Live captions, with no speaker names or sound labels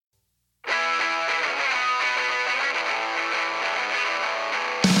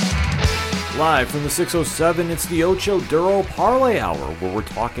Live from the 607, it's the Ocho Duro Parlay Hour, where we're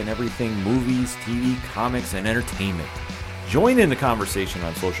talking everything movies, TV, comics, and entertainment. Join in the conversation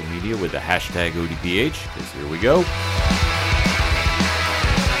on social media with the hashtag ODPH, because here we go.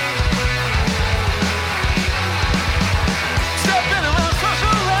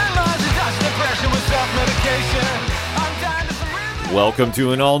 Welcome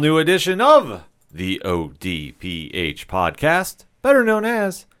to an all-new edition of the ODPH podcast, better known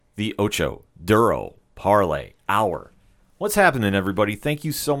as the Ocho Duro Parlay Hour. What's happening, everybody? Thank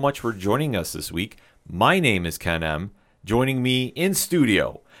you so much for joining us this week. My name is Ken M. Joining me in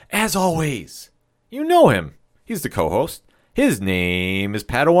studio, as always, you know him. He's the co-host. His name is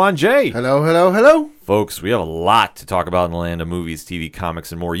Padawan J. Hello, hello, hello. Folks, we have a lot to talk about in the land of movies, TV,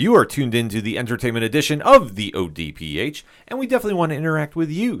 comics, and more. You are tuned into the entertainment edition of the ODPH, and we definitely want to interact with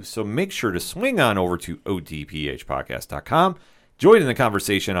you. So make sure to swing on over to odphpodcast.com. Join in the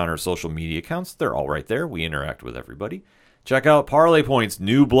conversation on our social media accounts. They're all right there. We interact with everybody. Check out Parlay Point's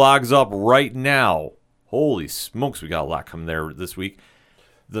new blogs up right now. Holy smokes, we got a lot coming there this week.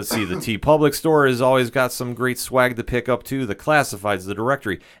 Let's see, the T Public store has always got some great swag to pick up, too. The Classifieds, the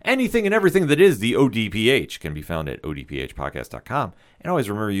Directory, anything and everything that is the ODPH can be found at odphpodcast.com. And always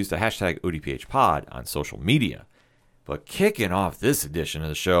remember to use the hashtag ODPHpod on social media. But kicking off this edition of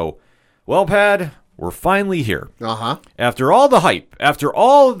the show, well, Pad, we're finally here. Uh-huh. After all the hype, after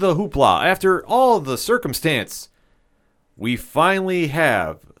all the hoopla, after all the circumstance, we finally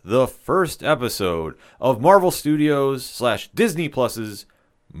have the first episode of Marvel Studios / Disney Plus's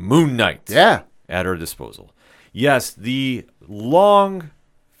Moon Knight at our disposal. Yes, the long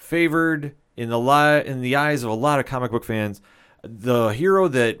favored in the eyes of a lot of comic book fans, the hero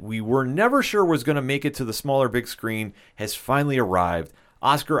that we were never sure was going to make it to the smaller big screen has finally arrived.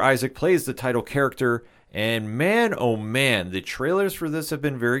 Oscar Isaac plays the title character, and man, oh man, the trailers for this have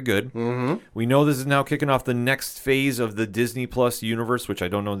been very good. Mm-hmm. We know this is now kicking off the next phase of the Disney Plus universe, which I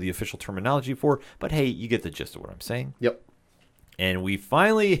don't know the official terminology for, but hey, you get the gist of what I'm saying. Yep. And we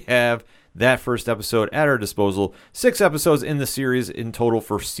finally have that first episode at our disposal. 6 episodes in the series in total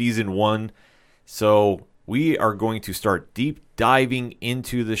for season 1. So we are going to start deep diving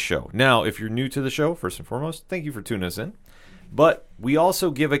into the show. Now, if you're new to the show, first and foremost, thank you for tuning us in. But we also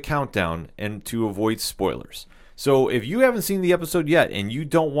give a countdown and to avoid spoilers. So if you haven't seen the episode yet and you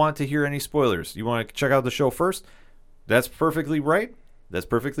don't want to hear any spoilers, you want to check out the show first, that's perfectly right. That's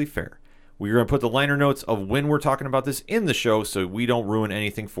perfectly fair. We're going to put the liner notes of when we're talking about this in the show so we don't ruin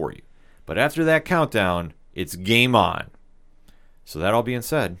anything for you. But after that countdown, it's game on. So that all being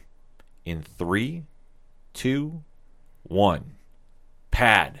said, in 3, 2, 1,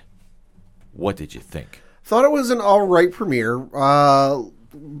 Pad, what did you think? Thought it was an all right premiere.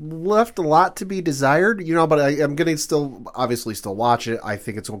 Left a lot to be desired, but I'm going to obviously still watch it. I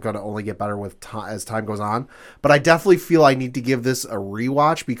think it's going to only get better with as time goes on. But I definitely feel I need to give this a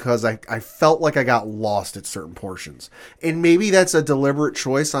rewatch because I felt like I got lost at certain portions. And maybe that's a deliberate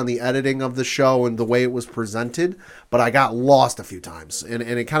choice on the editing of the show and the way it was presented. But I got lost a few times, and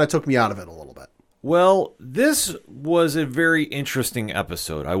it kind of took me out of it a little bit. Well, this was a very interesting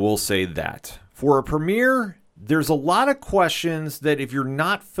episode. I will say that. For a premiere, there's a lot of questions that if you're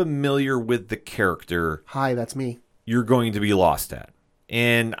not familiar with the character... Hi, that's me. ...you're going to be lost at.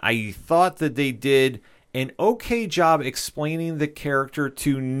 And I thought that they did an okay job explaining the character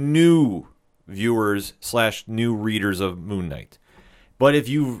to new viewers / new readers of Moon Knight. But if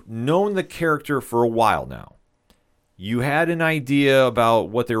you've known the character for a while now, you had an idea about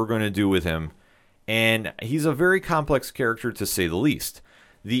what they were going to do with him. And he's a very complex character, to say the least.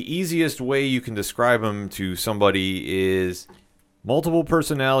 The easiest way you can describe him to somebody is multiple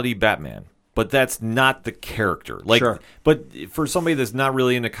personality Batman, but that's not the character. Sure. But for somebody that's not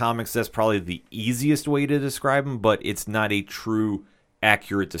really into comics, that's probably the easiest way to describe him, but it's not a true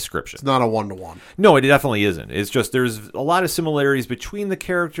accurate description. It's not a one-to-one. No, it definitely isn't. It's just there's a lot of similarities between the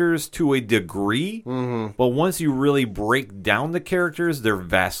characters to a degree, but once you really break down the characters, they're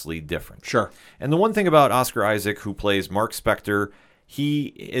vastly different. Sure. And the one thing about Oscar Isaac, who plays Mark Spector, he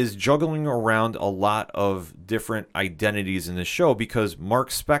is juggling around a lot of different identities in the show because Mark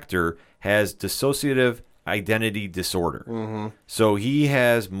Spector has dissociative identity disorder. Mm-hmm. So he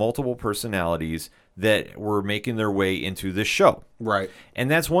has multiple personalities that were making their way into the show. Right. And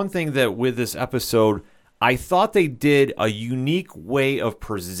that's one thing that with this episode, I thought they did a unique way of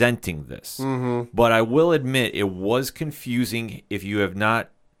presenting this. Mm-hmm. But I will admit it was confusing if you have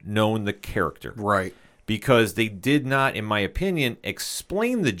not known the character. Right. Because they did not, in my opinion,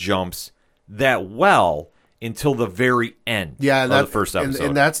 explain the jumps that well until the very end of the first episode.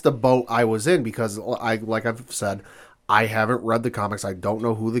 And that's the boat I was in because, like I've said, I haven't read the comics. I don't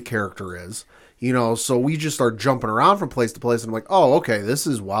know who the character is. So we just start jumping around from place to place, and I'm like, oh, okay, this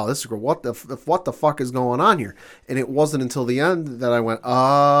is what the fuck is going on here? And it wasn't until the end that I went,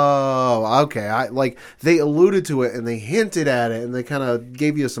 oh, okay. They alluded to it and they hinted at it and they kind of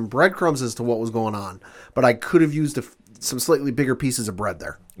gave you some breadcrumbs as to what was going on, but I could have used some slightly bigger pieces of bread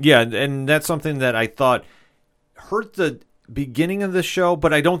there. Yeah, and that's something that I thought hurt the beginning of the show,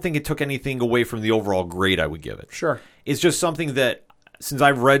 but I don't think it took anything away from the overall grade I would give it. Sure. It's just something that, since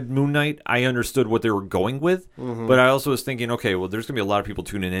I've read Moon Knight, I understood what they were going with, but I also was thinking, okay, well, there's going to be a lot of people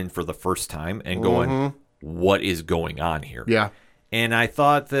tuning in for the first time and going, what is going on here? Yeah. And I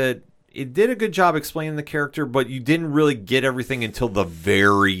thought that it did a good job explaining the character, but you didn't really get everything until the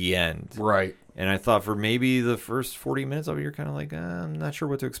very end. Right. And I thought for maybe the first 40 minutes of it, you're kind of like, I'm not sure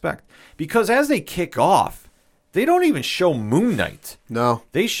what to expect. Because as they kick off, they don't even show Moon Knight. No.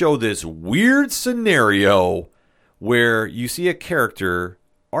 They show this weird scenario where you see a character,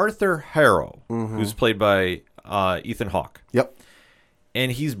 Arthur Harrow, who's played by Ethan Hawke. Yep.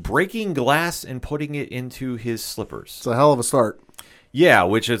 And he's breaking glass and putting it into his slippers. It's a hell of a start. Yeah,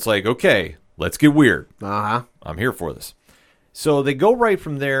 which it's like, okay, let's get weird. Uh-huh. I'm here for this. So they go right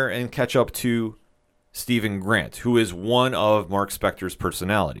from there and catch up to Stephen Grant, who is one of Mark Spector's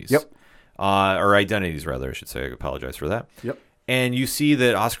personalities. Yep. Or identities, rather, I should say. I apologize for that. Yep. And you see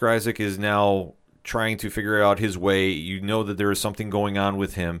that Oscar Isaac is now trying to figure out his way. You know that there is something going on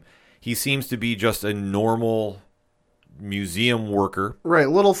with him. He seems to be just a normal museum worker. Right,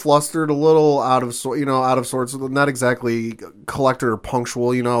 a little flustered, a little out of sorts, not exactly collected or punctual.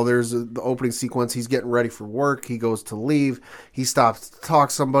 There's the opening sequence. He's getting ready for work. He goes to leave. He stops to talk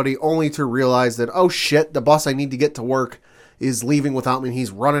to somebody, only to realize that, oh shit, the bus I need to get to work is leaving without me. And he's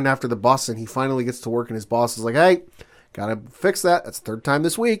running after the bus, and he finally gets to work, and his boss is like, hey, gotta fix that. That's the third time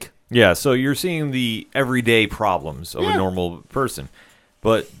this week. Yeah, so you're seeing the everyday problems of a normal person.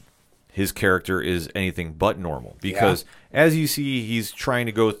 But his character is anything but normal. Because as you see, he's trying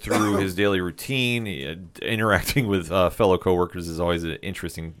to go through his daily routine. Interacting with fellow coworkers is always an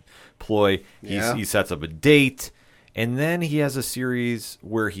interesting ploy. He sets up a date. And then he has a series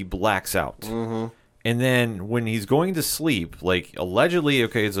where he blacks out. Mm-hmm. And then when he's going to sleep, like allegedly,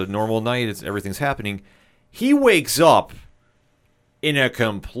 okay, it's a normal night, everything's happening, he wakes up in a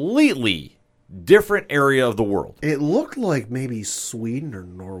completely different area of the world. It looked like maybe Sweden or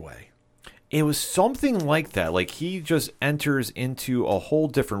Norway. It was something like that. Like he just enters into a whole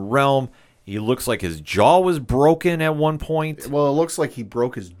different realm. He looks like his jaw was broken at one point. Well, it looks like he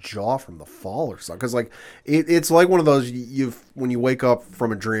broke his jaw from the fall or something. Because it's like one of those when you wake up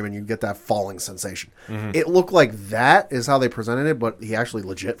from a dream and you get that falling sensation. Mm-hmm. It looked like that is how they presented it, but he actually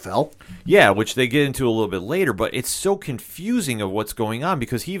legit fell. Yeah, which they get into a little bit later. But it's so confusing of what's going on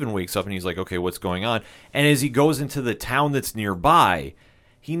because he even wakes up and he's like, okay, what's going on? And as he goes into the town that's nearby,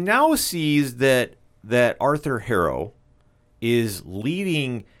 he now sees that Arthur Harrow is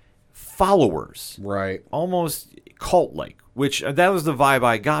leading followers, right? Almost cult-like, which that was the vibe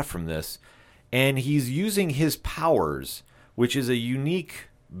I got from this. And he's using his powers, which is a unique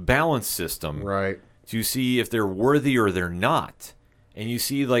balance system, right, to see if they're worthy or they're not. And you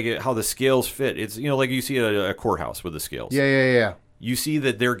see like how the scales fit. It's like you see a courthouse with the scales. Yeah. You see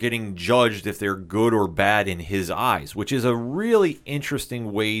that they're getting judged if they're good or bad in his eyes, which is a really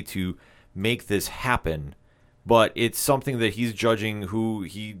interesting way to make this happen. But it's something that he's judging who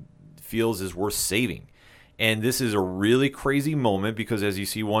he feels is worth saving. And this is a really crazy moment because as you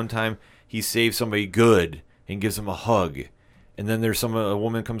see one time he saves somebody good and gives him a hug, and then there's a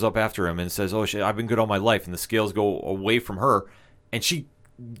woman comes up after him and says, oh shit, I've been good all my life, and the scales go away from her and she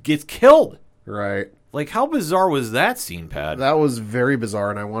gets killed. Right. Like, how bizarre was that scene, Pat? That was very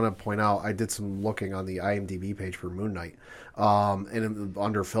bizarre, and I want to point out, I did some looking on the IMDb page for Moon Knight, and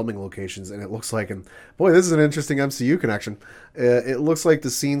under filming locations, and it looks like, and boy, this is an interesting MCU connection. It looks like the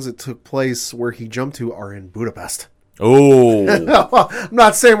scenes that took place where he jumped to are in Budapest. Oh. Well, I'm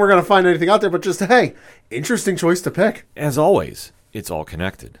not saying we're going to find anything out there, but just, hey, interesting choice to pick. As always, it's all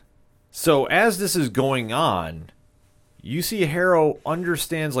connected. So as this is going on, you see Harrow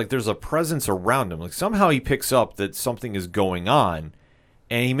understands like there's a presence around him. Like somehow he picks up that something is going on,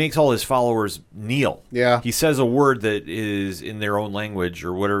 and he makes all his followers kneel. Yeah. He says a word that is in their own language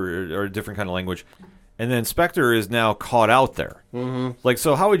or whatever, or a different kind of language. And then Spector is now caught out there. Mm-hmm. Like,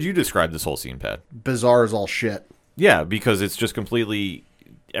 so how would you describe this whole scene, Pat? Bizarre as all shit. Yeah, because it's just completely,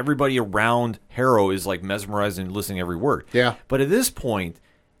 everybody around Harrow is like mesmerized and listening to every word. Yeah. But at this point,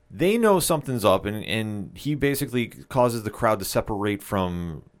 they know something's up, and he basically causes the crowd to separate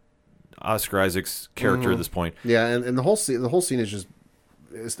from Oscar Isaac's character at this point. Yeah, and the whole scene is just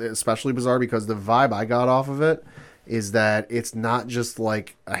especially bizarre because the vibe I got off of it is that it's not just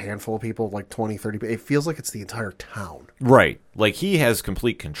like a handful of people, like 20, 30 people. It feels like it's the entire town. Right. Like, he has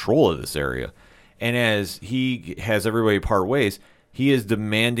complete control of this area. And as he has everybody part ways, he is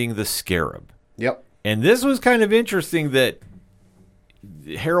demanding the Scarab. Yep. And this was kind of interesting that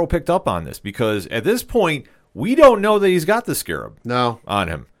Harrow picked up on this, because at this point, we don't know that he's got the Scarab No. on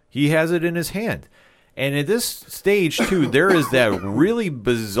him. He has it in his hand. And at this stage, too, there is that really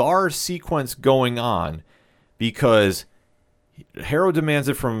bizarre sequence going on, because Harrow demands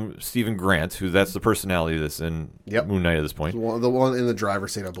it from Stephen Grant, that's the personality that's in Moon Knight at this point. The one in the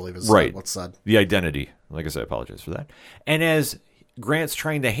driver's seat, I believe, is Right. what's said. The identity. Like I said, I apologize for that. And as Grant's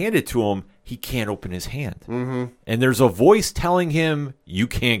trying to hand it to him, he can't open his hand. Mm-hmm. And there's a voice telling him, you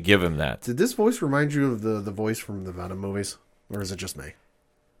can't give him that. Did this voice remind you of the voice from the Venom movies? Or is it just me?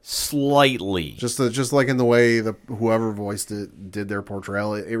 Slightly. Just like in the way whoever voiced it did their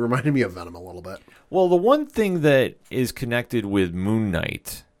portrayal, it reminded me of Venom a little bit. Well, the one thing that is connected with Moon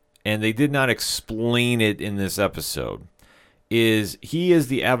Knight, and they did not explain it in this episode, is he is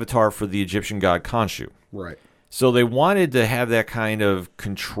the avatar for the Egyptian god Khonshu. Right. So they wanted to have that kind of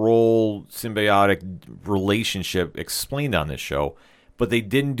control, symbiotic relationship explained on this show, but they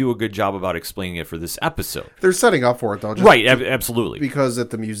didn't do a good job about explaining it for this episode. They're setting up for it, though. Right, absolutely. Because at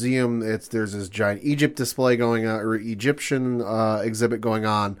the museum, there's this giant Egypt display going on, or Egyptian exhibit going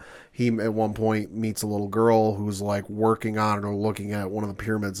on. He, at one point, meets a little girl who's, like, working on or looking at one of the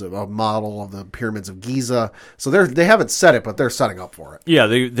pyramids, a model of the pyramids of Giza. So they haven't said it, but they're setting up for it. Yeah,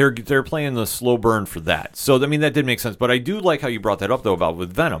 they're playing the slow burn for that. So, I mean, that did make sense. But I do like how you brought that up, though, about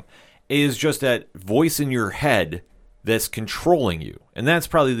with Venom. It is just that voice in your head that's controlling you. And that's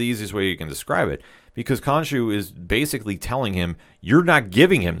probably the easiest way you can describe it, because Khonshu is basically telling him, you're not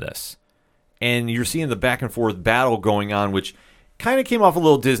giving him this. And you're seeing the back and forth battle going on, which kind of came off a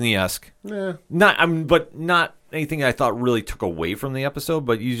little Disney-esque. Yeah. But not anything I thought really took away from the episode,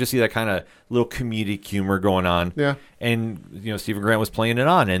 but you just see that kind of little comedic humor going on. Yeah. And, Stephen Grant was playing it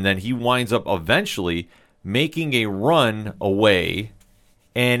on, and then he winds up eventually making a run away,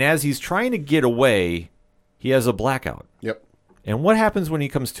 and as he's trying to get away, he has a blackout. Yep. And what happens when he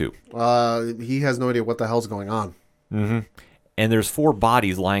comes to? He has no idea what the hell's going on. Mm-hmm. And there's 4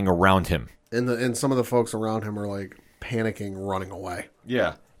 bodies lying around him. And some of the folks around him are, like, panicking, running away.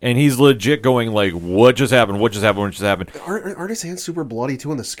 Yeah. And he's legit going, like, what just happened? What just happened? What just happened? Aren't his hands super bloody,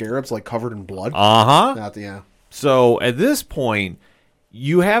 too, and the scarab's, like, covered in blood? Uh-huh. Yeah. So, at this point,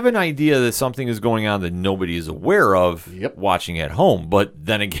 you have an idea that something is going on that nobody is aware of watching at home. But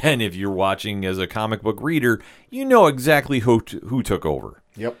then again, if you're watching as a comic book reader, you know exactly who took over.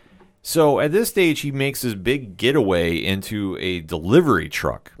 Yep. So at this stage, he makes this big getaway into a delivery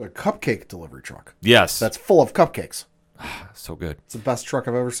truck. A cupcake delivery truck. Yes. That's full of cupcakes. So good. It's the best truck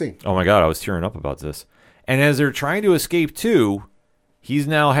I've ever seen. Oh my God, I was tearing up about this. And as they're trying to escape too, he's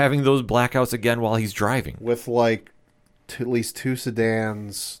now having those blackouts again while he's driving. With like at least 2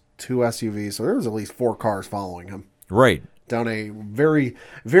 sedans, 2 SUVs. So there was at least 4 cars following him. Right. Down a very,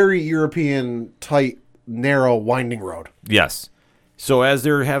 very European, tight, narrow, winding road. Yes. So as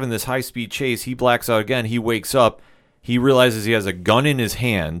they're having this high-speed chase, he blacks out again. He wakes up. He realizes he has a gun in his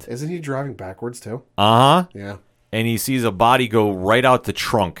hand. Isn't he driving backwards too? Uh-huh. Yeah. And he sees a body go right out the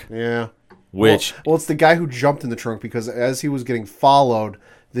trunk. Yeah. Which... Well, it's the guy who jumped in the trunk, because as he was getting followed,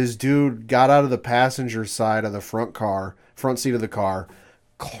 this dude got out of the passenger side of the front seat of the car,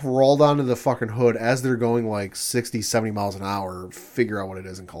 crawled onto the fucking hood as they're going like 60, 70 miles an hour, figure out what it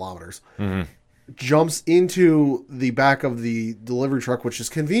is in kilometers. Mm-hmm. Jumps into the back of the delivery truck, which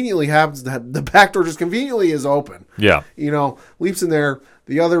just conveniently happens that the back door just conveniently is open. Yeah. Leaps in there.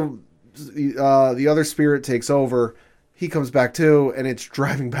 The other spirit takes over. He comes back too, and it's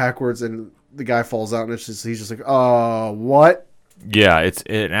driving backwards, and the guy falls out, and he's just like, what? Yeah, it's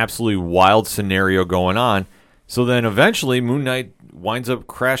an absolutely wild scenario going on. So then eventually Moon Knight winds up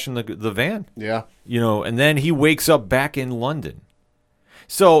crashing the van. Yeah. And then he wakes up back in London.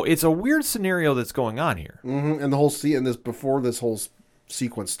 So it's a weird scenario that's going on here. Mm-hmm. And the whole before this whole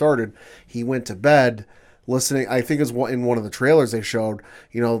sequence started, he went to bed listening. I think it's in one of the trailers they showed,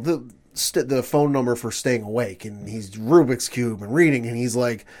 the phone number for staying awake, and he's Rubik's Cube and reading, and he's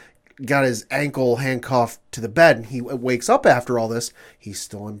like got his ankle handcuffed to the bed, and he wakes up after all this. He's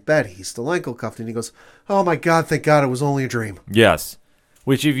still in bed. He's still ankle cuffed, and he goes, "Oh my God, thank God it was only a dream." Yes.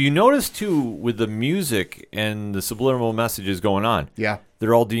 Which, if you notice, too, with the music and the subliminal messages going on, yeah,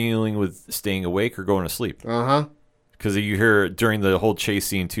 they're all dealing with staying awake or going to sleep. Uh-huh. Because you hear during the whole chase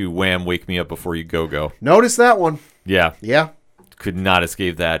scene, too, Wham, wake me up before you go. Notice that one. Yeah. Yeah. Could not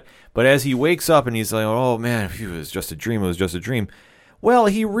escape that. But as he wakes up and he's like, oh, man, it was just a dream. It was just a dream. Well,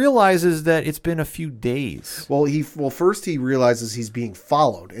 he realizes that it's been a few days. Well, first he realizes he's being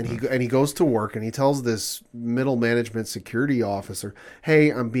followed, and he goes to work, and he tells this middle management security officer,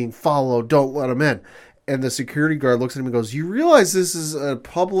 "Hey, I'm being followed. Don't let him in." And the security guard looks at him and goes, "You realize this is a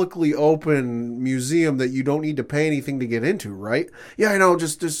publicly open museum that you don't need to pay anything to get into, right?" "Yeah, I know.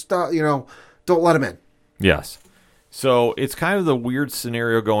 Just stop. Don't let him in." Yes. So it's kind of the weird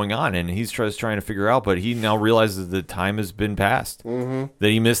scenario going on, and he's trying to figure out, but he now realizes the time has been passed. Mm-hmm. That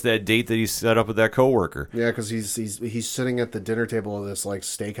he missed that date that he set up with that coworker. Yeah, because he's sitting at the dinner table of this like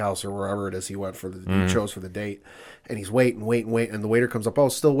steakhouse or wherever it is he went he chose for the date, and he's waiting, and the waiter comes up. "Oh,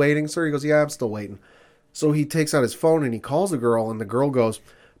 still waiting, sir?" He goes, "Yeah, I'm still waiting." So he takes out his phone and he calls the girl, and the girl goes,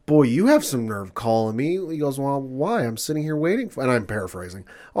 "Boy, you have some nerve calling me." He goes, "Well, why? I'm sitting here waiting for," and I'm paraphrasing.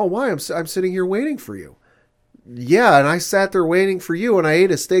 "Oh, why? I'm sitting here waiting for you." "Yeah, and I sat there waiting for you, and I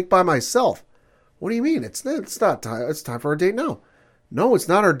ate a steak by myself." "What do you mean? It's not time. It's time for our date now." "No, it's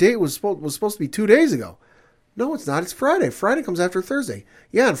not. Our date was supposed to be 2 days ago." "No, it's not. It's Friday. Friday comes after Thursday."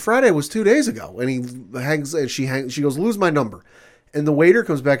 "Yeah, and Friday was 2 days ago." And he hangs, and she goes, "Lose my number." And the waiter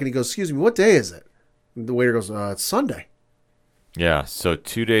comes back and he goes, "Excuse me, what day is it?" And the waiter goes, "It's Sunday." Yeah, so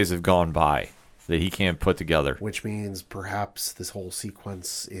 2 days have gone by that he can't put together. Which means perhaps this whole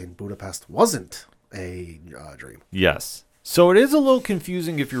sequence in Budapest wasn't a dream. Yes. So it is a little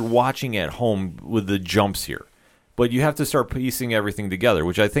confusing if you're watching at home with the jumps here. But you have to start piecing everything together,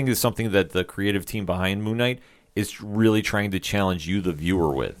 which I think is something that the creative team behind Moon Knight is really trying to challenge you, the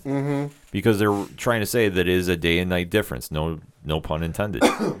viewer, with. Mm-hmm. Because they're trying to say that it is a day and night difference. No pun intended.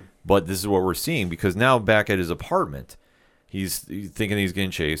 But this is what we're seeing, because now back at his apartment, he's thinking he's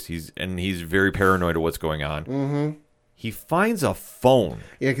getting chased. He's very paranoid of what's going on. Mm-hmm. He finds a phone.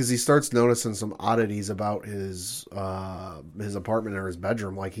 Yeah, because he starts noticing some oddities about his apartment or his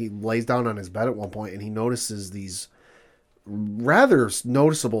bedroom. Like he lays down on his bed at one point and he notices these rather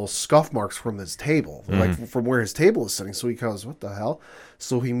noticeable scuff marks from his table, like from where his table is sitting. So he goes, "What the hell?"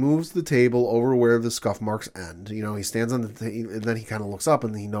 So he moves the table over where the scuff marks end. He stands on the table, and then he kind of looks up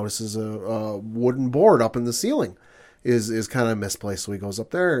and he notices a wooden board up in the ceiling is kind of misplaced. So he goes up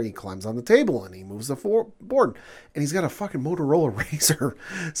there, he climbs on the table, and he moves the board. And he's got a fucking Motorola Razr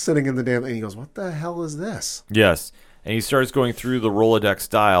sitting in the damn... And he goes, "What the hell is this?" Yes. And he starts going through the Rolodex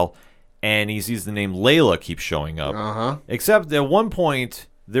dial, and he sees the name Layla keep showing up. Uh-huh. Except at one point,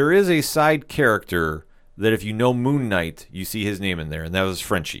 there is a side character that if you know Moon Knight, you see his name in there, and that was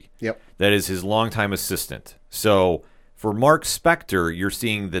Frenchie. Yep. That is his longtime assistant. So... for Mark Spector, you're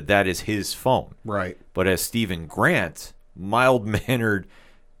seeing that is his phone. Right. But as Stephen Grant, mild-mannered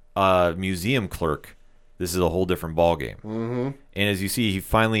museum clerk, this is a whole different ballgame. Mm-hmm. And as you see, he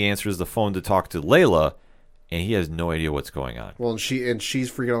finally answers the phone to talk to Layla, and he has no idea what's going on. Well, and she's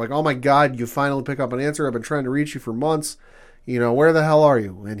freaking out like, "Oh my God, you finally pick up an answer. I've been trying to reach you for months. Where the hell are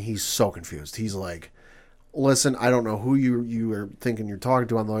you?" And he's so confused. He's like, "Listen, I don't know who you are thinking you're talking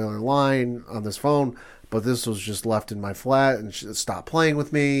to on the other line on this phone, but this was just left in my flat, and stop playing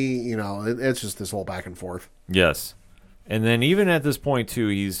with me." It's just this whole back and forth. Yes. And then even at this point, too,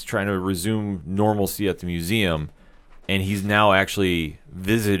 he's trying to resume normalcy at the museum, and he's now actually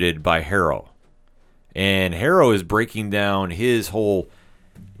visited by Harrow. And Harrow is breaking down his whole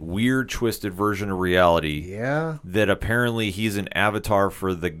weird, twisted version of reality. Yeah. That apparently he's an avatar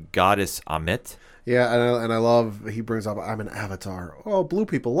for the goddess Ammit. Yeah, and I love, he brings up, "I'm an avatar." "Oh, blue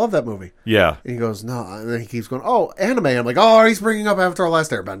people love that movie." Yeah. And he goes, "No." And then he keeps going, "Oh, anime." I'm like, "Oh, he's bringing up Avatar: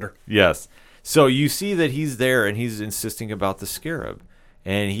 Last Airbender." Yes. So you see that he's there, and he's insisting about the scarab.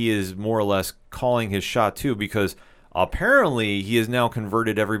 And he is more or less calling his shot, too, because apparently he has now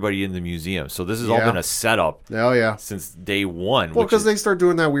converted everybody in the museum. So this has all been a setup. Oh, yeah. Since day one. Well, because they start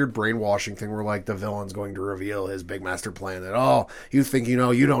doing that weird brainwashing thing where, like, the villain's going to reveal his big master plan that, "Oh, you think you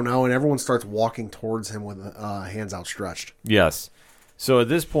know, you don't know," and everyone starts walking towards him with hands outstretched. Yes. So at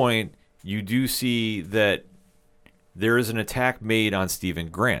this point, you do see that there is an attack made on Stephen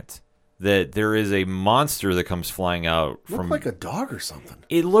Grant. That there is a monster that comes flying out from... Looked like a dog or something.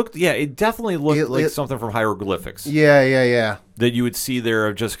 It definitely looked like something from hieroglyphics. Yeah. That you would see there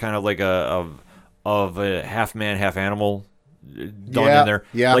of just kind of like a half man, half animal done in there.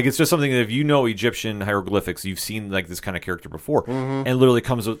 Yeah. Like it's just something that if you know Egyptian hieroglyphics, you've seen like this kind of character before. Mm-hmm. And literally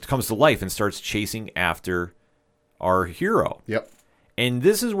comes to life and starts chasing after our hero. Yep. And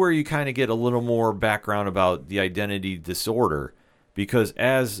this is where you kind of get a little more background about the identity disorder. Because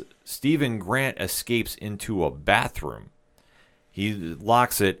as Stephen Grant escapes into a bathroom, he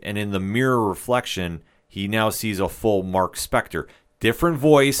locks it, and in the mirror reflection, he now sees a full Mark Spector. different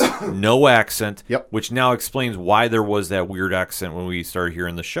voice, no accent, Yep. which now explains why there was that weird accent when we started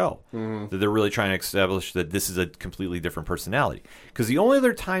hearing the show. That they're really trying to establish that this is a completely different personality. Because the only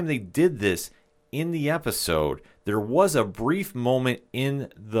other time they did this in the episode, there was a brief moment in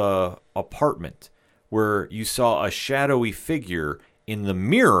the apartment where you saw a shadowy figure in the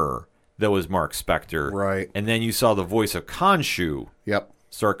mirror that was Mark Spector. Right. And then you saw the voice of Khonshu Yep.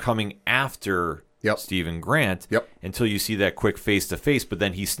 start coming after Yep. Stephen Grant Yep. until you see that quick face-to-face, but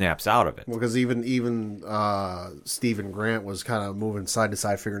then he snaps out of it. Well, because even Stephen Grant was kind of moving side to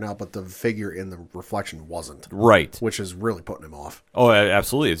side, figuring out, but the figure in the reflection wasn't, Right. which is really putting him off. Oh,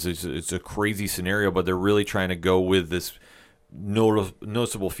 absolutely. It's a crazy scenario, but they're really trying to go with this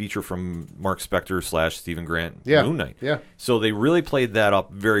noticeable feature from Mark Spector / Stephen Grant, Yeah. Moon Knight. Yeah. So they really played that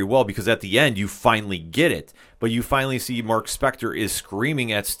up very well because at the end you finally get it, but you finally see Mark Spector is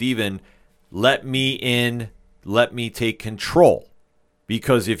screaming at Stephen, "Let me in, let me take control,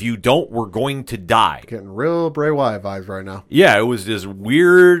 because if you don't, we're going to die." Getting real Bray Wyatt vibes right now. Yeah, it was this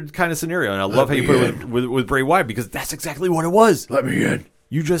weird kind of scenario, and I love how you put it with Bray Wyatt because that's exactly what it was. Let me in.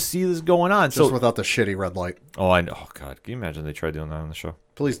 You just see this going on. Just without the shitty red light. Oh, I know. Oh, God. Can you imagine they tried doing that on the show?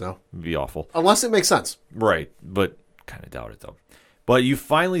 Please no. It'd be awful. Unless it makes sense. Right, but kind of doubt it, though. But you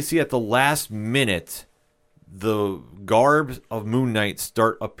finally see at the last minute the garbs of Moon Knight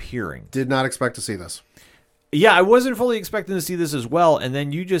start appearing. Did not expect to see this. Yeah, I wasn't fully expecting to see this as well, and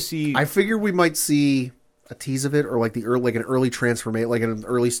then you just see... I figured we might see a tease of it, or like an early transformation, like in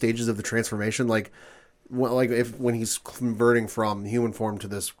early stages of the transformation, like when he's converting from human form to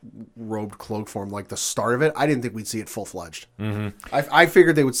this robed cloak form, like the start of it. I didn't think we'd see it full fledged. Mm-hmm. I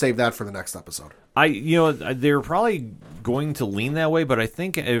figured they would save that for the next episode. They're probably going to lean that way, but I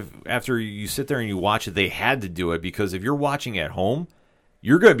think if after you sit there and you watch it, they had to do it because if you're watching at home,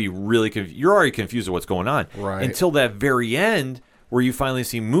 you're going to be really you're already confused with what's going on until that very end where you finally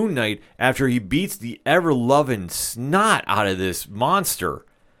see Moon Knight after he beats the ever-loving snot out of this monster,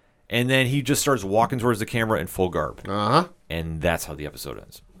 and then he just starts walking towards the camera in full garb. Uh-huh. And that's how the episode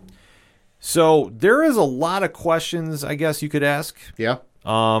ends. So there is a lot of questions, I guess you could ask. Yeah.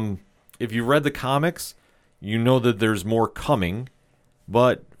 If you read the comics, you know that there's more coming.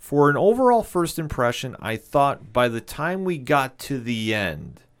 But for an overall first impression, I thought by the time we got to the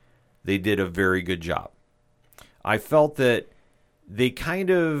end, they did a very good job. I felt that they kind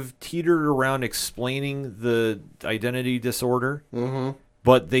of teetered around explaining the identity disorder. Mm-hmm.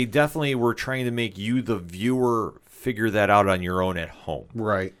 But they definitely were trying to make you, the viewer, figure that out on your own at home.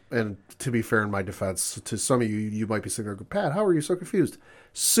 Right. And to be fair, in my defense, to some of you, you might be sitting there going, Pat, how are you so confused?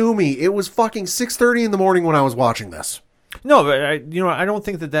 Sue me. It was fucking 6:30 in the morning when I was watching this. No, but I don't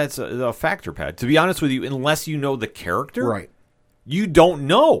think that that's a factor, Pat. To be honest with you, unless you know the character, Right. You don't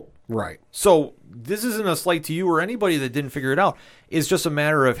know. Right. So this isn't a slight to you or anybody that didn't figure it out. It's just a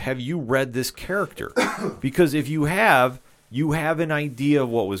matter of, have you read this character? Because if you have an idea of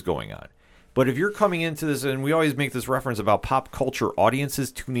what was going on. But if you're coming into this, and we always make this reference about pop culture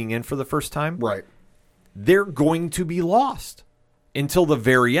audiences tuning in for the first time, Right. they're going to be lost until the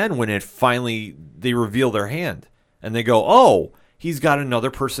very end when they reveal their hand. And they go, oh, he's got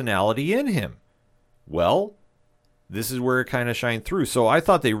another personality in him. Well, this is where it kind of shined through. So I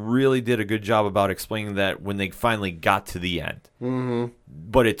thought they really did a good job about explaining that when they finally got to the end. Mm-hmm.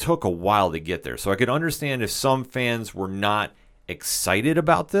 But it took a while to get there. So I could understand if some fans were not excited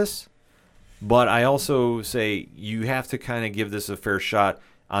about this. But I also say you have to kind of give this a fair shot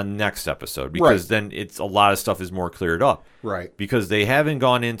on next episode. Because then a lot of stuff is more cleared up. Right. Because they haven't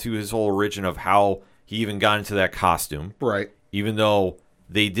gone into his whole origin of how he even got into that costume. Right. Even though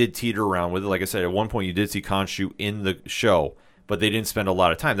they did teeter around with it. Like I said, at one point you did see Khonshu in the show, but they didn't spend a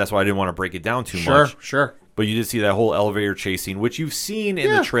lot of time. That's why I didn't want to break it down too much. Sure. But you did see that whole elevator chase scene, which you've seen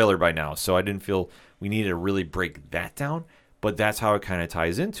in the trailer by now. So I didn't feel we needed to really break that down. But that's how it kind of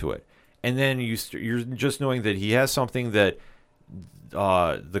ties into it. And then you're just knowing that he has something that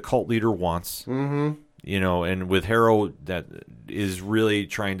the cult leader wants. Mm-hmm. And with Harrow, that is really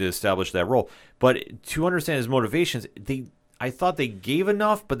trying to establish that role. But to understand his motivations, I thought they gave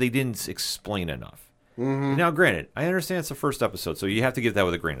enough, but they didn't explain enough. Mm-hmm. Now, granted, I understand it's the first episode, so you have to give that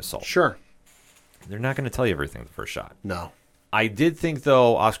with a grain of salt. Sure. They're not going to tell you everything the first shot. No. I did think,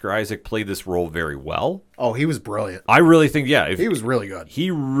 though, Oscar Isaac played this role very well. Oh, he was brilliant. I really think, he was really good. He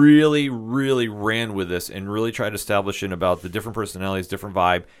really, really ran with this and really tried establishing about the different personalities, different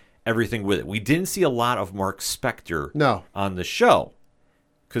vibe, everything with it. We didn't see a lot of Mark Spector on the show,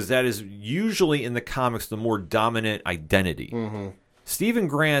 because that is usually in the comics the more dominant identity. Mm-hmm. Stephen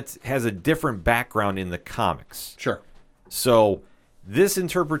Grant has a different background in the comics. Sure. So this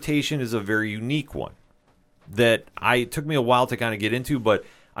interpretation is a very unique one. that it took me a while to kind of get into, but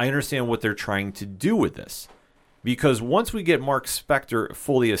I understand what they're trying to do with this. Because once we get Mark Spector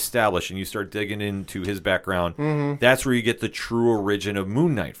fully established and you start digging into his background, that's where you get the true origin of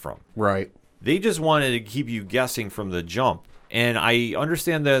Moon Knight from. Right. They just wanted to keep you guessing from the jump. And I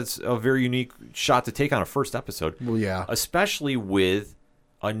understand that's a very unique shot to take on a first episode. Well, yeah. Especially with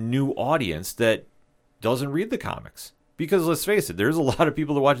a new audience that doesn't read the comics. Because let's face it, there's a lot of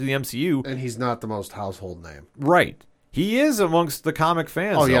people that watch the MCU. And he's not the most household name. Right. He is amongst the comic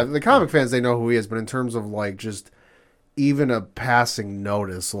fans. Oh, yeah. The comic fans, they know who he is. But in terms of, like, just even a passing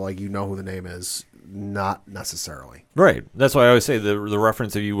notice, like, you know who the name is, not necessarily. Right. That's why I always say the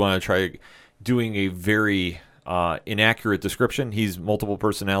reference, if you want to try doing a very inaccurate description, he's multiple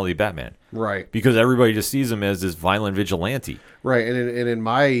personality Batman. Right. Because everybody just sees him as this violent vigilante. Right. And in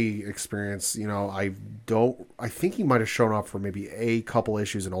my experience, you know, I think he might have shown up for maybe a couple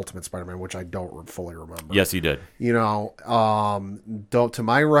issues in Ultimate Spider-Man, which I don't fully remember. Yes, he did. You know, to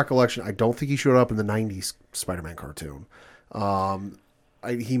my recollection, I don't think he showed up in the 90s Spider-Man cartoon.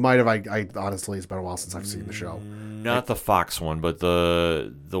 He might have. I honestly, it's been a while since I've seen the show. Not the Fox one, but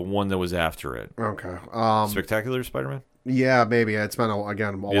the one that was after it. Okay. Spectacular Spider-Man? Yeah, maybe. It's been, a while.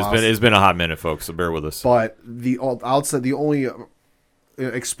 It's been a hot minute, folks, so bear with us. But the only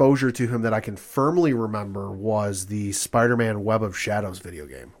exposure to him that I can firmly remember was the Spider-Man Web of Shadows video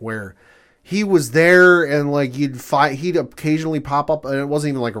game, where he was there and like he'd occasionally pop up, and it wasn't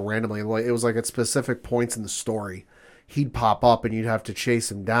even like randomly. Like it was like at specific points in the story. He'd pop up and you'd have to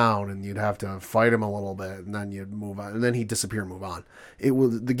chase him down and you'd have to fight him a little bit and then you'd move on and then he'd disappear and move on.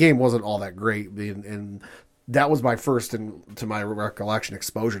 The game wasn't all that great and that was my first and to my recollection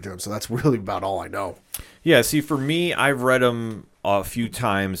exposure to him. So that's really about all I know. Yeah. See, for me, I've read him a few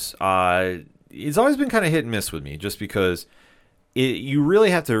times. It's always been kind of hit and miss with me just because you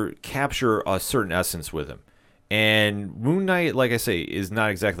really have to capture a certain essence with him. And Moon Knight, like I say, is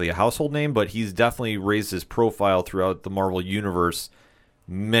not exactly a household name, but he's definitely raised his profile throughout the Marvel Universe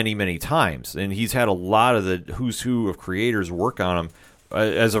many, many times. And he's had a lot of the who's who of creators work on him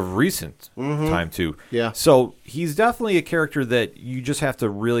as of recent time, too. Yeah. So he's definitely a character that you just have to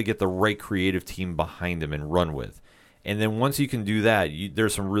really get the right creative team behind him and run with. And then once you can do that,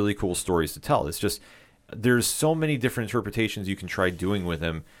 there's some really cool stories to tell. It's just there's so many different interpretations you can try doing with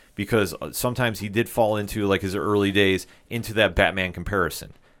him. Because sometimes he did fall into, like his early days, into that Batman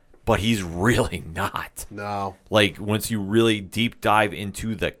comparison. But he's really not. No. Like, once you really deep dive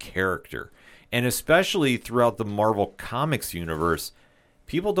into the character. And especially throughout the Marvel Comics universe,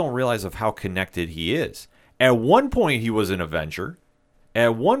 people don't realize of how connected he is. At one point, he was an Avenger.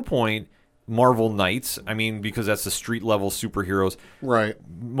 At one point, Marvel Knights, I mean, because that's the street-level superheroes. Right.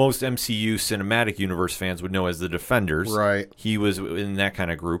 Most MCU cinematic universe fans would know as the Defenders. Right. He was in that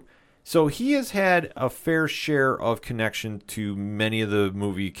kind of group. So he has had a fair share of connection to many of the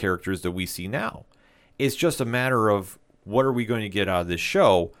movie characters that we see now. It's just a matter of what are we going to get out of this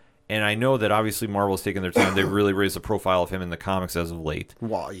show? And I know that obviously Marvel's taken their time. They've really raised the profile of him in the comics as of late.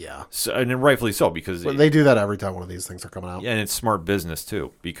 Well, yeah. So, and rightfully so, because... But they do that every time one of these things are coming out. And it's smart business,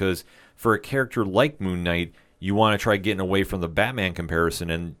 too, because for a character like Moon Knight, you want to try getting away from the Batman comparison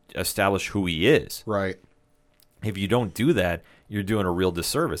and establish who he is. Right. If you don't do that, you're doing a real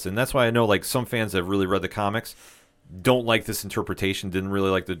disservice. And that's why I know like some fans that have really read the comics don't like this interpretation, didn't really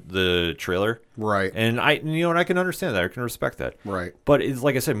like the trailer. Right. And I can understand that. I can respect that. Right. But it's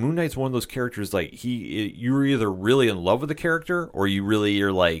like I said, Moon Knight's one of those characters like you're either really in love with the character or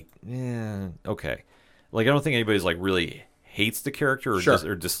you're like, yeah, okay. Like I don't think anybody's like really hates the character or, Sure.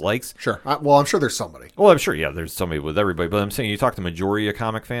 or dislikes. Sure. Well, I'm sure there's somebody. Well, I'm sure, yeah, there's somebody with everybody. But I'm saying you talk to the majority of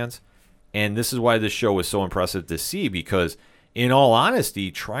comic fans, and this is why this show is so impressive to see because, in all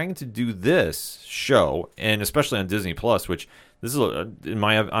honesty, trying to do this show, and especially on Disney Plus, which this is, in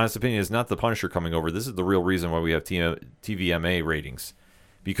my honest opinion, is not the Punisher coming over. This is the real reason why we have TVMA ratings.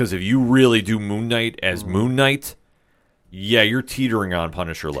 Because if you really do Moon Knight as Moon Knight, yeah, you're teetering on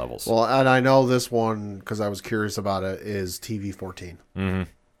Punisher levels. Well, and I know this one, because I was curious about it, is TV 14.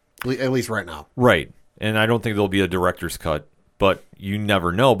 Mm-hmm. At least right now. Right. And I don't think there'll be a director's cut, but you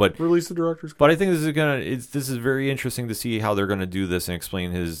never know. But release the director's cut. But I think this is very interesting to see how they're gonna do this and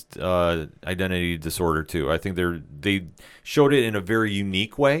explain his identity disorder too. I think they showed it in a very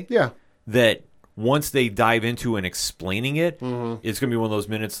unique way. Yeah. That once they dive into and explaining it, it's gonna be one of those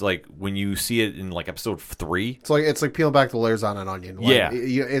minutes like when you see it in like episode 3. It's like peeling back the layers on an onion. Like,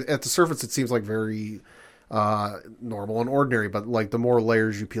 yeah. At the surface, it seems like very normal and ordinary, but like the more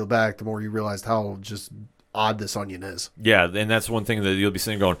layers you peel back, the more you realize how just odd this onion is. Yeah, and that's one thing that you'll be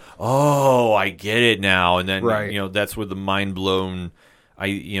sitting going, "Oh, I get it now," and then right. that's where the mind blown,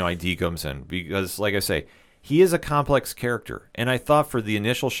 idea comes in because, like I say, he is a complex character. And I thought for the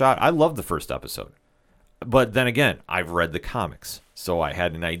initial shot, I loved the first episode. But then again, I've read the comics, so I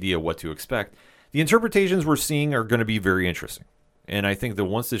had an idea what to expect. The interpretations we're seeing are going to be very interesting. And I think that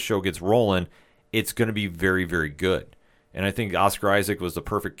once this show gets rolling, it's going to be very, very good. And I think Oscar Isaac was the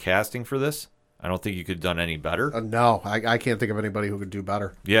perfect casting for this. I don't think you could have done any better. No, I can't think of anybody who could do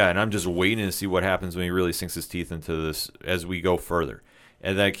better. Yeah, and I'm just waiting to see what happens when he really sinks his teeth into this as we go further.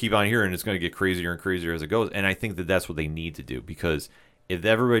 And then I keep on hearing it's going to get crazier and crazier as it goes. And I think that that's what they need to do, because if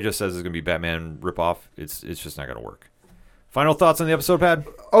everybody just says it's going to be Batman ripoff, it's just not going to work. Final thoughts on the episode, Pad?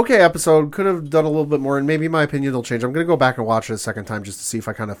 Okay, episode. Could have done a little bit more, and maybe my opinion will change. I'm going to go back and watch it a second time just to see if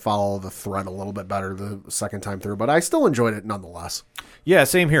I kind of follow the thread a little bit better the second time through. But I still enjoyed it nonetheless. Yeah,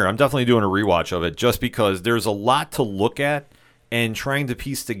 same here. I'm definitely doing a rewatch of it just because there's a lot to look at and trying to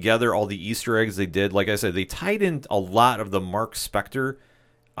piece together all the Easter eggs they did. Like I said, they tied in a lot of the Mark Spector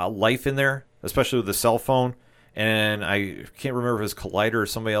life in there, especially with the cell phone. And I can't remember if it was Collider or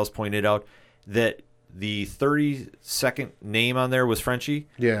somebody else pointed out that the 30-second name on there was Frenchie.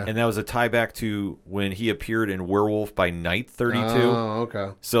 Yeah. And that was a tie back to when he appeared in Werewolf by Night 32. Oh,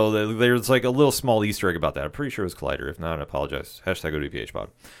 okay. So there's like a little small Easter egg about that. I'm pretty sure it was Collider. If not, I apologize. Hashtag ODPHpod.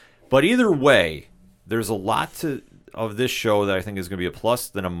 But either way, there's a lot of this show that I think is going to be a plus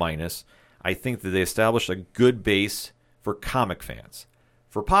than a minus. I think that they established a good base for comic fans.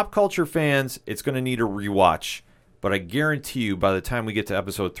 For pop culture fans, it's going to need a rewatch. But I guarantee you, by the time we get to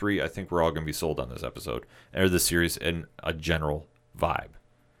episode 3, I think we're all going to be sold on this episode or this series in a general vibe.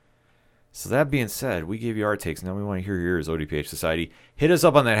 So that being said, we gave you our takes. Now we want to hear yours, ODPH Society. Hit us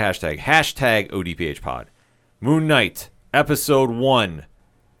up on that hashtag ODPHpod. Moon Knight, episode 1.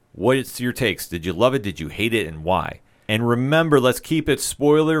 What's your takes? Did you love it? Did you hate it? And why? And remember, let's keep it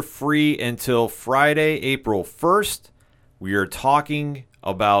spoiler-free until Friday, April 1st. We are talking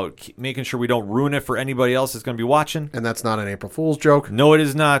about making sure we don't ruin it for anybody else that's going to be watching. And that's not an April Fool's joke. No, it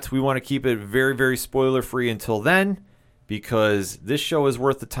is not. We want to keep it very, very spoiler-free until then, because this show is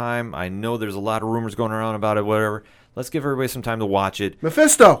worth the time. I know there's a lot of rumors going around about it, whatever. Let's give everybody some time to watch it.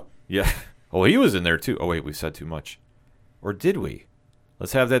 Mephisto! Yeah. Oh, he was in there, too. Oh, wait, we said too much. Or did we?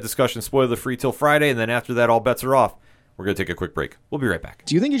 Let's have that discussion spoiler-free till Friday, and then after that, all bets are off. We're going to take a quick break. We'll be right back.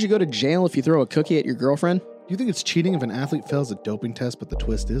 Do you think you should go to jail if you throw a cookie at your girlfriend? Do you think it's cheating if an athlete fails a doping test, but the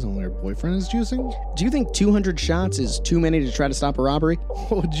twist is only her boyfriend is juicing? Do you think 200 shots is too many to try to stop a robbery?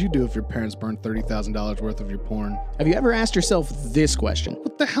 What would you do if your parents burned $30,000 worth of your porn? Have you ever asked yourself this question?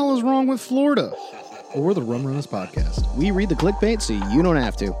 What the hell is wrong with Florida? Well, we're the Rum Runners Podcast. We read the clickbait so you don't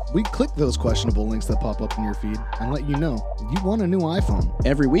have to. We click those questionable links that pop up in your feed and let you know you want a new iPhone.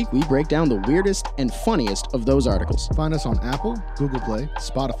 Every week, we break down the weirdest and funniest of those articles. Find us on Apple, Google Play,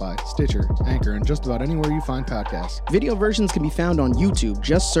 Spotify, Stitcher, Anchor, and just about anywhere you find podcasts. Video versions can be found on YouTube.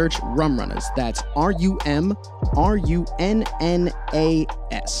 Just search Rum Runners. That's RUMRUNNAS.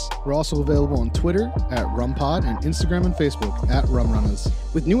 We're also available on Twitter at RumPod and Instagram and Facebook at RumRunners.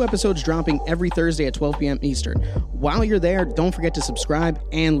 With new episodes dropping every Thursday at 12 p.m. Eastern. While you're there, don't forget to subscribe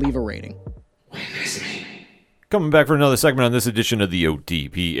and leave a rating. Coming back for another segment on this edition of the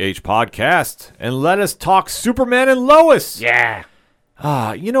ODPH podcast. And let us talk Superman and Lois. Yeah.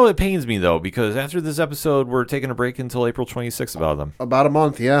 It pains me, though, because after this episode, we're taking a break until April 26th about them. About a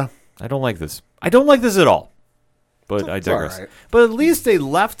month, yeah. I don't like this. I don't like this at all. But I digress. All right. But at least they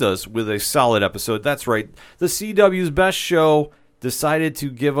left us with a solid episode. That's right. The CW's best show decided to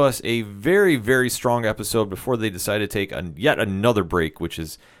give us a very, very strong episode before they decided to take yet another break, which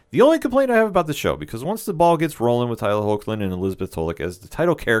is the only complaint I have about the show, because once the ball gets rolling with Tyler Hoechlin and Elizabeth Tolik as the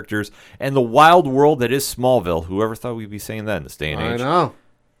title characters and the wild world that is Smallville, whoever thought we'd be saying that in this day and age. I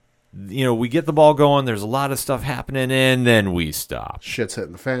know. We get the ball going, there's a lot of stuff happening, and then we stop. Shit's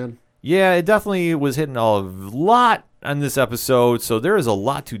hitting the fan. Yeah, it definitely was hitting a lot on this episode, so there is a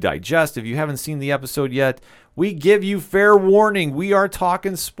lot to digest. If you haven't seen the episode yet, we give you fair warning. We are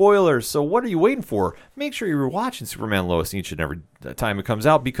talking spoilers, so what are you waiting for? Make sure you're watching Superman Lois each and every time it comes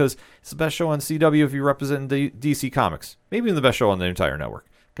out, because it's the best show on CW if you represent DC Comics. Maybe even the best show on the entire network.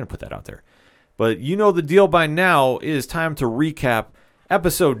 I'm going to put that out there. But you know the deal by now. It is time to recap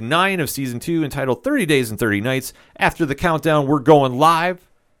episode 9 of season 2, entitled 30 Days and 30 Nights. After the countdown, we're going live.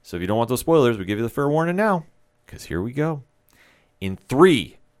 So if you don't want those spoilers, we give you the fair warning now, because here we go. In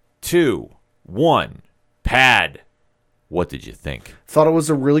 3, 2, 1, Pad, what did you think? Thought it was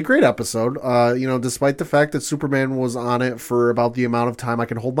a really great episode. Despite the fact that Superman was on it for about the amount of time I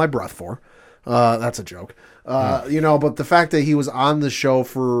can hold my breath for. That's a joke. But the fact that he was on the show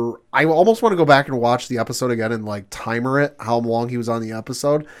for, I almost want to go back and watch the episode again and timer it, how long he was on the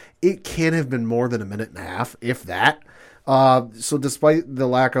episode. It can't have been more than a minute and a half, if that. So despite the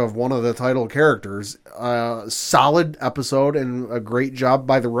lack of one of the title characters, solid episode and a great job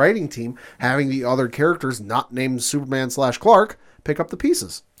by the writing team having the other characters not named Superman/Clark pick up the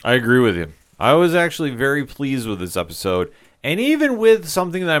pieces. I agree with you. I was actually very pleased with this episode, and even with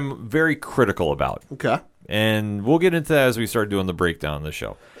something that I'm very critical about. Okay. And we'll get into that as we start doing the breakdown of the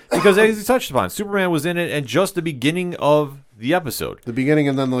show. Because as you touched upon, Superman was in it at just the beginning of the episode. The beginning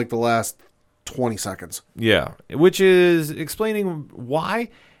and then like the last 20 seconds. Yeah, which is explaining why.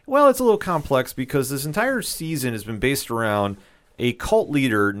 Well, it's a little complex because this entire season has been based around a cult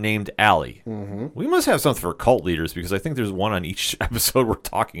leader named Allie. Mm-hmm. We must have something for cult leaders because I think there's one on each episode we're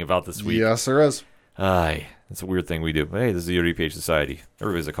talking about this week. Yes, there is. Aye, that's a weird thing we do. Hey, this is the ODPH Society.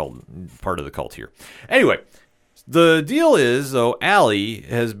 Everybody's a cult, part of the cult here. Anyway, the deal is, though, Allie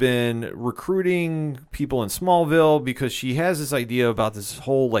has been recruiting people in Smallville because she has this idea about this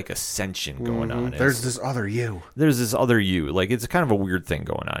whole, like, ascension going on. There's this other you. There's this other you. Like, it's kind of a weird thing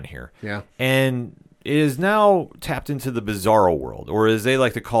going on here. Yeah. And it is now tapped into the Bizarro world, or as they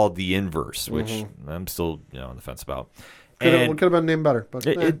like to call it, the Inverse, which I'm still, on the fence about. Could have been named better. But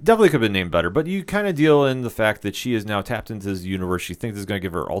it definitely could have been named better, but you kind of deal in the fact that she is now tapped into this universe. She thinks it's going to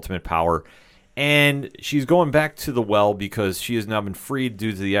give her ultimate power. And she's going back to the well because she has now been freed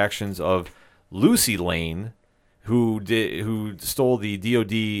due to the actions of Lucy Lane, who stole the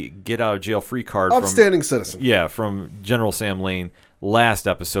DOD get out of jail free card. Upstanding citizen. Yeah, from General Sam Lane last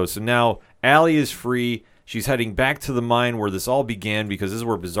episode. So now Allie is free. She's heading back to the mine where this all began because this is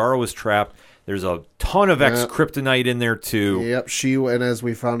where Bizarro was trapped. There's a ton of X-Kryptonite in there, too. Yep, and as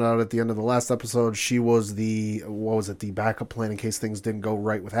we found out at the end of the last episode, she was the backup plan in case things didn't go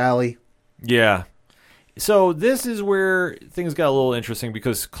right with Allie. Yeah. So this is where things got a little interesting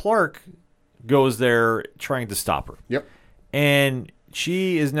because Clark goes there trying to stop her. Yep. And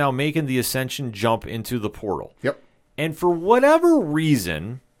she is now making the ascension jump into the portal. Yep. And for whatever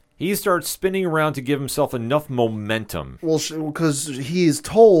reason, he starts spinning around to give himself enough momentum. Well, because he is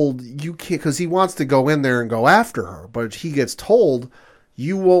told you can't, because he wants to go in there and go after her, but he gets told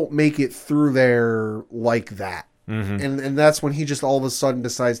you won't make it through there like that. Mm-hmm. And that's when he just all of a sudden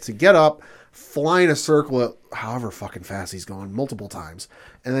decides to get up, fly in a circle at however fucking fast he's going, multiple times,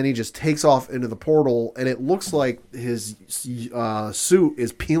 and then he just takes off into the portal, and it looks like his suit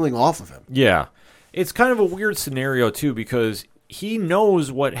is peeling off of him. Yeah. It's kind of a weird scenario, too, because he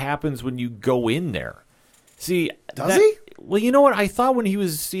knows what happens when you go in there. See, does he? Well, you know what? I thought when he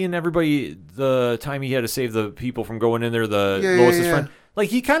was seeing everybody, the time he had to save the people from going in there, Lois's friend, like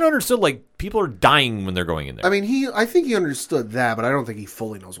he kind of understood, like people are dying when they're going in there. I mean, I think he understood that, but I don't think he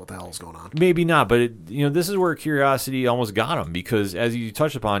fully knows what the hell is going on. Maybe not, but this is where curiosity almost got him because, as you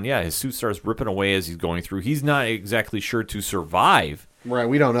touched upon, his suit starts ripping away as he's going through. He's not exactly sure to survive. Right,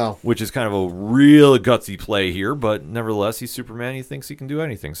 we don't know. Which is kind of a real gutsy play here, but nevertheless, he's Superman. He thinks he can do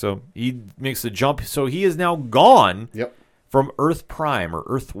anything. So he makes the jump. So he is now gone from Earth Prime or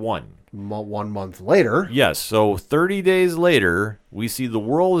Earth 1. 1 month later. Yes, so 30 days later, we see the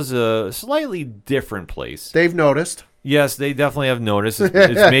world is a slightly different place. They've noticed. Yes, they definitely have noticed.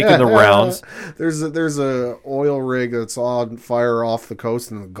 It's making the rounds. There's a oil rig that's on fire off the coast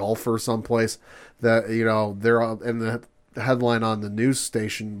in the Gulf or someplace that, they're in the headline on the news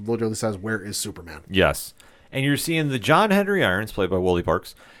station literally says, "Where is Superman?" Yes. And you're seeing the John Henry Irons, played by Wooly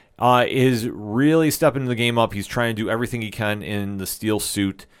Parks, is really stepping the game up. He's trying to do everything he can in the steel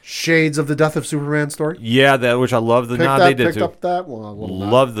suit. Shades of the Death of Superman story? Yeah, which I love the nod they did picked to. Up that? Well,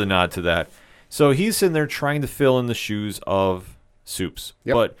 love the nod to that. So he's sitting there trying to fill in the shoes of Supes,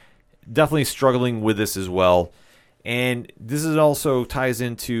 but definitely struggling with this as well. And this is also ties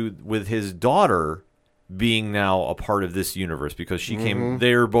into with his daughter being now a part of this universe because she came.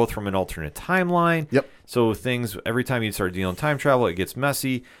 They're both from an alternate timeline. Yep. So things every time you start dealing time travel, it gets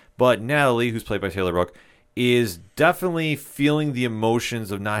messy. But Natalie, who's played by Taylor Brook, is definitely feeling the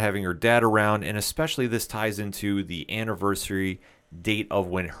emotions of not having her dad around, and especially this ties into the anniversary date of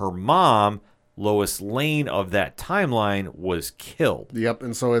when her mom, Lois Lane of that timeline, was killed. Yep,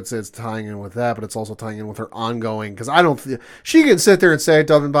 and so it's tying in with that, but it's also tying in with her ongoing, because she can sit there and say it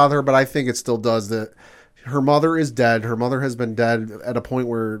doesn't bother her, but I think it still does. That her mother is dead. Her mother has been dead at a point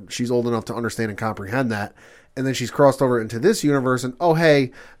where she's old enough to understand and comprehend that. And then she's crossed over into this universe, and oh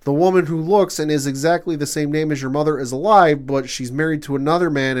hey, the woman who looks and is exactly the same name as your mother is alive, but she's married to another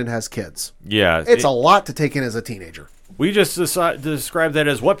man and has kids. Yeah. It's a lot to take in as a teenager. We just described that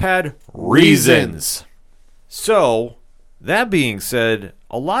as what, Pad? Reasons. So, that being said,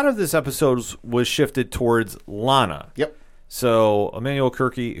 a lot of this episode was shifted towards Lana. Yep. So, Emmanuel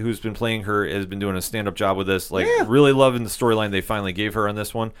Kirky, who's been playing her, has been doing a stand-up job with this. Really loving the storyline they finally gave her on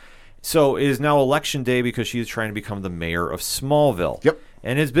this one. So it is now election day because she is trying to become the mayor of Smallville. Yep.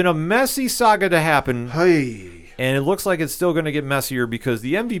 And it's been a messy saga to happen. Hey. And it looks like it's still going to get messier because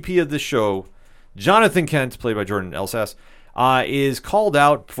the MVP of the show, Jonathan Kent, played by Jordan Elsass, is called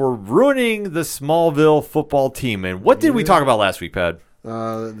out for ruining the Smallville football team. And what did we talk about last week, Pad?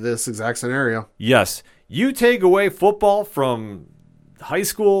 This exact scenario. Yes. You take away football from high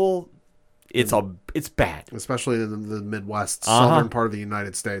school, it's bad. Especially in the Midwest, southern part of the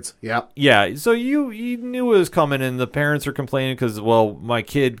United States. Yep. Yeah, so you knew it was coming, and the parents are complaining because, well, my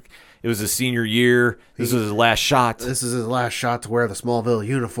kid, it was his senior year. This was his last shot. This is his last shot to wear the Smallville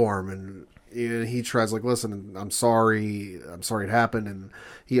uniform, and he tries like, listen, I'm sorry it happened, and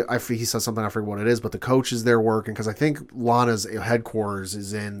he says something, I forget what it is, but the coach is there working because I think Lana's headquarters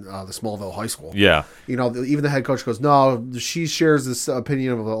is in the Smallville High School. Yeah. Even the head coach goes, no, she shares this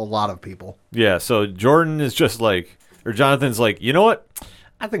opinion of a lot of people. Yeah, so Jordan is just like, or Jonathan's like, you know what?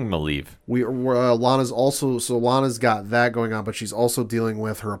 I think I'm going to leave. Lana's got that going on, but she's also dealing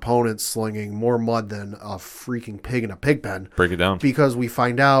with her opponent slinging more mud than a freaking pig in a pig pen. Break it down. Because we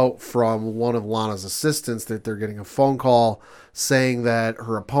find out from one of Lana's assistants that they're getting a phone call saying that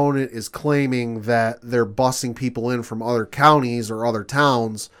her opponent is claiming that they're busing people in from other counties or other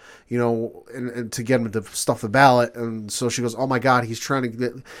towns, and to get them to stuff the ballot. And so she goes, "Oh my God, he's trying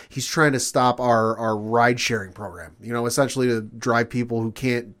to stop our ride sharing program. Essentially to drive people who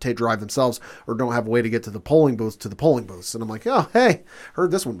can't drive themselves or don't have a way to get to the polling booths." And I'm like, "Oh, hey,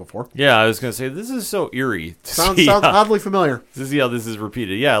 heard this one before." Yeah, I was gonna say this is so eerie. Sounds oddly familiar. To see how this is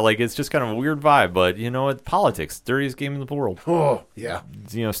repeated. Yeah, like it's just kind of a weird vibe, but it's politics, dirtiest game in the world. Oh yeah.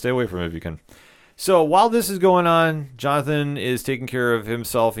 Stay away from it if you can. So while this is going on, Jonathan is taking care of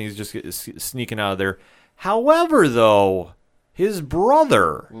himself, and he's just sneaking out of there. However, though, his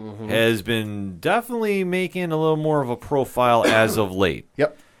brother has been definitely making a little more of a profile as of late.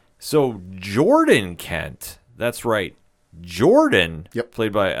 Yep. So Jordan Kent, that's right, Jordan,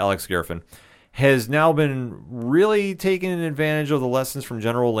 played by Alex Garfin, has now been really taking advantage of the lessons from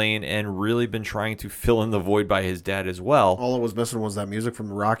General Lane and really been trying to fill in the void by his dad as well. All it was missing was that music from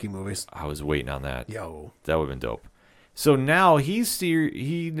the Rocky movies. I was waiting on that. Yo. That would have been dope. So now he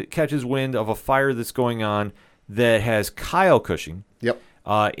catches wind of a fire that's going on that has Kyle Cushing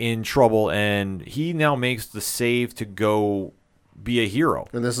in trouble, and he now makes the save to go be a hero.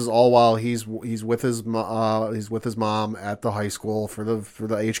 And this is all while he's with his mom at the high school for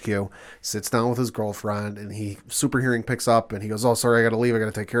the HQ. Sits down with his girlfriend, and super hearing picks up, and he goes, "Oh, sorry, I got to leave. I got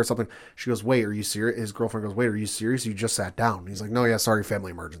to take care of something." She goes, "Wait, are you serious?" His girlfriend goes, "Wait, are you serious? You just sat down." And he's like, "No, yeah, sorry, family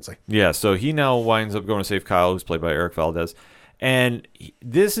emergency." Yeah, so he now winds up going to save Kyle, who's played by Eric Valdez. And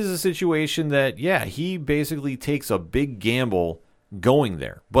this is a situation that, he basically takes a big gamble going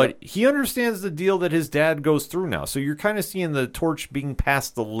there. But he understands the deal that his dad goes through now. So you're kind of seeing the torch being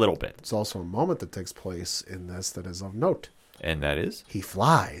passed a little bit. It's also a moment that takes place in this that is of note. And that is? He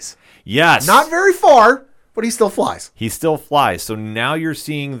flies. Yes. Not very far, but he still flies. He still flies. So now you're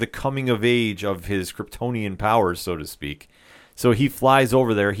seeing the coming of age of his Kryptonian powers, so to speak. So he flies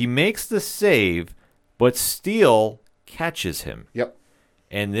over there. He makes the save, but Steel catches him. Yep.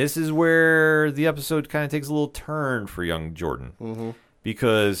 And this is where the episode kind of takes a little turn for young Jordan.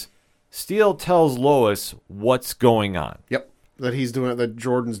 Because Steel tells Lois what's going on. Yep. That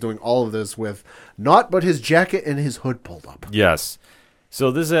Jordan's doing all of this with naught but his jacket and his hood pulled up. Yes. So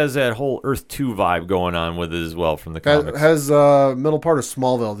this has that whole Earth 2 vibe going on with it as well from the comics. Has middle part of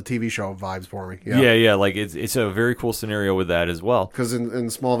Smallville, the TV show, vibes for me. Yeah. Like it's a very cool scenario with that as well. Because in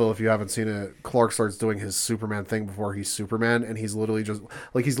Smallville, if you haven't seen it, Clark starts doing his Superman thing before he's Superman, and he's literally just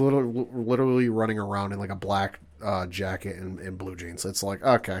like he's literally running around in like a black jacket and blue jeans. It's like,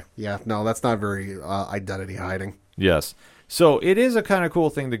 okay, no, that's not very identity hiding. Yes. So it is a kind of cool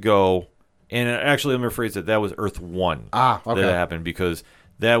thing to go. And actually, let me rephrase it. That was Earth 1 okay. that happened, because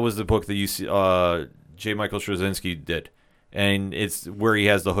that was the book that J. Michael Straczynski did. And it's where he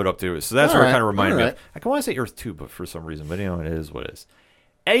has the hood up to it. So that's where it kind of reminded me of. I kind of want to say Earth 2, but for some reason. But it is what it is.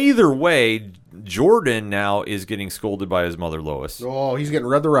 Either way, Jordan now is getting scolded by his mother, Lois. Oh, he's getting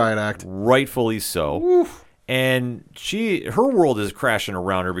read the riot act. Rightfully so. Oof. And her world is crashing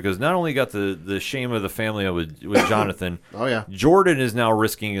around her, because not only got the shame of the family with Jonathan. Oh yeah, Jordan is now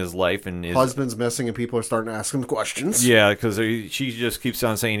risking his life, and his husband's missing, and people are starting to ask him questions. Yeah, because she just keeps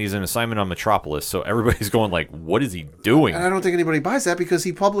on saying he's an assignment on Metropolis, so everybody's going like, "What is he doing?" And I don't think anybody buys that, because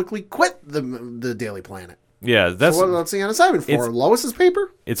he publicly quit the Daily Planet. Yeah, that's so what's he on assignment for? Lois's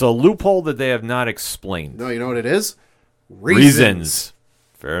paper? It's a loophole that they have not explained. No, you know what it is? Reasons.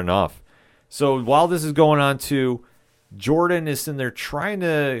 Fair enough. So while this is going on too, Jordan is sitting there trying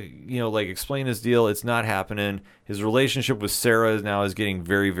to, explain his deal. It's not happening. His relationship with Sarah is getting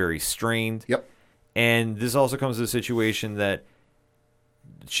very, very strained. Yep. And this also comes to a situation that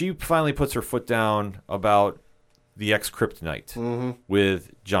she finally puts her foot down about the ex-Kryptonite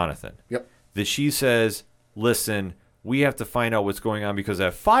with Jonathan. Yep. That she says, listen, we have to find out what's going on because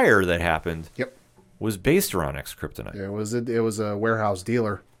that fire that happened Yep. was based around ex-Kryptonite. It was a warehouse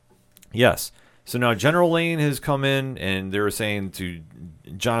dealer. Yes. So now General Lane has come in, and they were saying to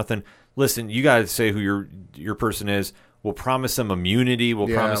Jonathan, listen, you got to say who your person is. We'll promise them immunity. We'll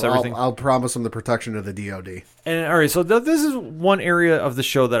promise everything. I'll promise them the protection of the DOD. And all right, so this is one area of the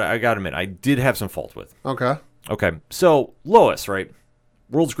show that I got to admit I did have some fault with. Okay. Okay, so Lois, right?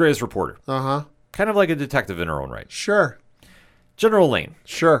 World's greatest reporter. Uh-huh. Kind of like a detective in her own right. Sure. General Lane,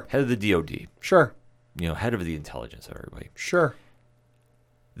 Sure. head of the DOD. Sure. Head of the intelligence of everybody. Sure.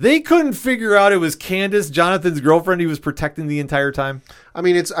 They couldn't figure out it was Candace, Jonathan's girlfriend, he was protecting the entire time. I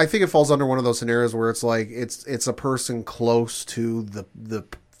mean, I think it falls under one of those scenarios where it's like it's a person close to the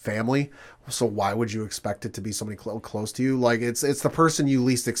family. So why would you expect it to be somebody close to you? Like it's the person you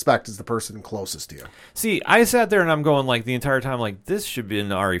least expect is the person closest to you. See, I sat there and I'm going like the entire time like this should be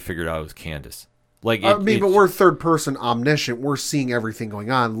already figured out it was Candace. Like but we're third person omniscient. We're seeing everything going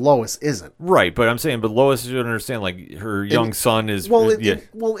on. Lois isn't. Right, but I'm saying, but Lois should understand, like, her young son is... but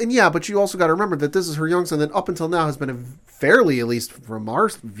you also got to remember that this is her young son that up until now has been a fairly, at least from our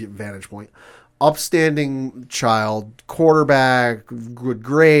vantage point, upstanding child, quarterback, good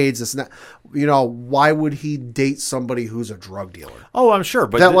grades, this and that. Why would he date somebody who's a drug dealer? Oh, I'm sure,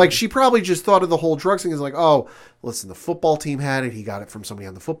 but... she probably just thought of the whole drugs thing as like, oh, listen, the football team had it. He got it from somebody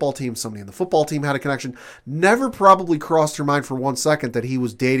on the football team. Somebody on the football team had a connection. Never probably crossed her mind for 1 second that he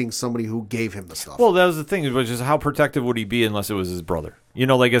was dating somebody who gave him the stuff. Well, that was the thing, which is how protective would he be unless it was his brother?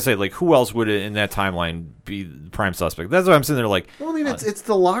 Like I say, like, who else would in that timeline be the prime suspect? That's why I'm sitting there like... Well, I mean, it's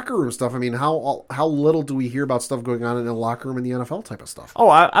the locker room stuff. I mean, how little do we hear about stuff going on in a locker room in the NFL type of stuff? Oh,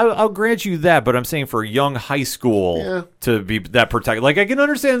 I'll grant you that, but I'm saying for a young high school to be that protected. Like, I can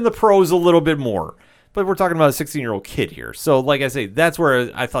understand the pros a little bit more, but we're talking about a 16-year-old kid here. So, like I say, that's where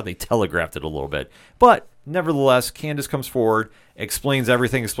I thought they telegraphed it a little bit. But nevertheless, Candace comes forward, explains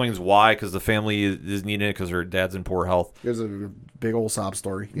everything, explains why, because the family is needing it because her dad's in poor health. There's a big old sob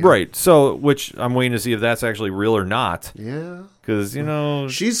story. Yeah. Right. So, which I'm waiting to see if that's actually real or not. Yeah. Because,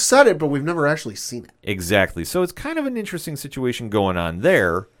 she's said it, but we've never actually seen it. Exactly. So it's kind of an interesting situation going on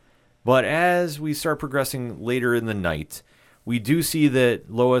there. But as we start progressing later in the night, we do see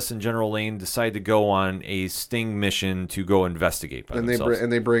that Lois and General Lane decide to go on a sting mission to go investigate by themselves.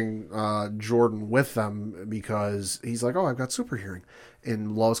 They bring Jordan with them because he's like, oh, I've got super hearing.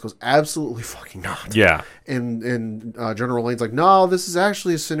 And Lois goes, absolutely fucking not. Yeah. And General Lane's like, no, this is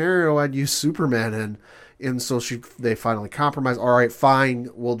actually a scenario I'd use Superman in. And so they finally compromise. All right, fine,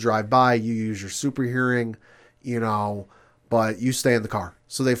 we'll drive by. You use your super hearing, but you stay in the car.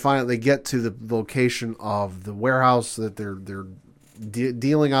 So they get to the location of the warehouse that they're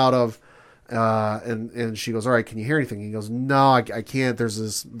dealing out of, and she goes, all right, can you hear anything? He goes, no, I can't.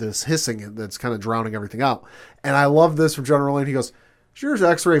 There's this hissing that's kind of drowning everything out. And I love this from General Lane. He goes, does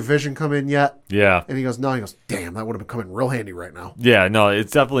your X-ray vision come in yet? Yeah. And he goes, no. He goes, damn, that would have been coming real handy right now. Yeah, no,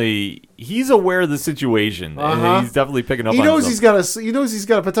 it's definitely, he's aware of the situation. And he's definitely picking up on it. He's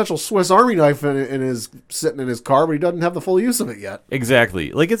got a potential Swiss Army knife sitting in his car, but he doesn't have the full use of it yet.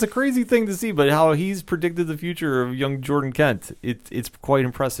 Exactly. Like, it's a crazy thing to see, but how he's predicted the future of young Jordan Kent, it's quite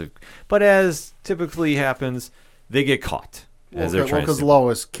impressive. But as typically happens, they get caught. Because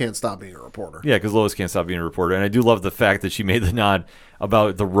Lois can't stop being a reporter. Yeah, because Lois can't stop being a reporter. And I do love the fact that she made the nod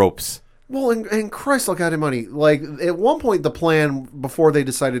about the ropes. Well, and Christ, look at him, money. Like, at one point, the plan before they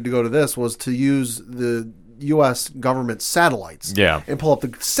decided to go to this was to use the U.S. government satellites. Yeah. And pull up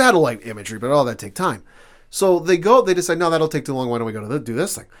the satellite imagery, but all that take time. So they decide, no, that'll take too long. Why don't we go to do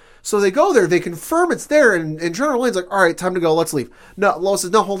this thing? So they go there, they confirm it's there, and General Lane's like, all right, time to go, let's leave. No, Lois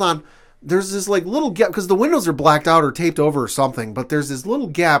says, no, hold on. There's this like little gap because the windows are blacked out or taped over or something, but there's this little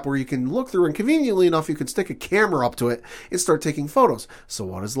gap where you can look through, and conveniently enough, you can stick a camera up to it and start taking photos. So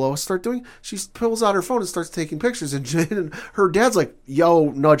what does Lois start doing? She pulls out her phone and starts taking pictures, and her dad's like, yo,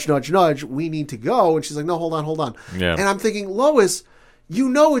 nudge, nudge, nudge, we need to go. And she's like, no, hold on. Yeah. And I'm thinking, Lois,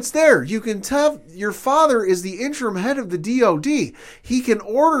 it's there. You can tell your father is the interim head of the DOD. He can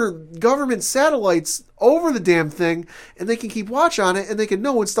order government satellites over the damn thing, and they can keep watch on it, and they can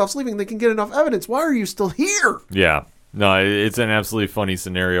know when stuff's leaving. They can get enough evidence. Why are you still here? Yeah. No, it's an absolutely funny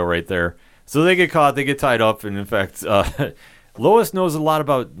scenario right there. So they get caught. They get tied up. And in fact, Lois knows a lot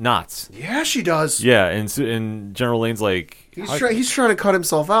about knots. Yeah, she does. Yeah, and General Lane's like, He's trying to cut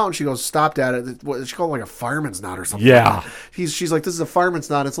himself out, and she goes, "Stop that!" What she called it, like a fireman's knot or something. Yeah. She's like, "This is a fireman's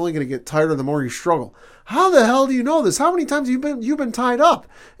knot. It's only going to get tighter the more you struggle." How the hell do you know this? How many times have you been tied up?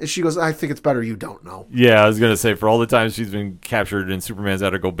 And she goes, "I think it's better you don't know." yeah, I was gonna say for all the times she's been captured and Superman's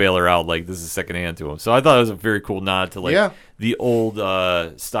had to go bail her out, like this is secondhand to him. So I thought it was a very cool nod to like the old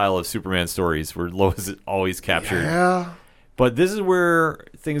style of Superman stories where Lois is always captured. Yeah. But this is where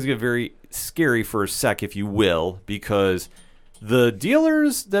things get very scary for a sec, if you will, because the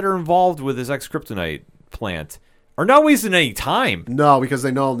dealers that are involved with this X-Kryptonite plant are not wasting any time. No, because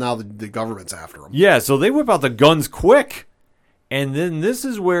they know now the government's after them. Yeah, so they whip out the guns quick. And then this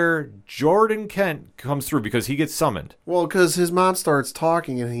is where Jordan Kent comes through because he gets summoned. Well, because his mom starts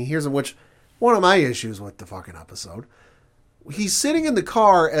talking and he hears him, which one of my issues with the fucking episode. He's sitting in the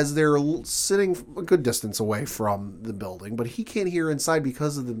car as they're sitting a good distance away from the building, but he can't hear inside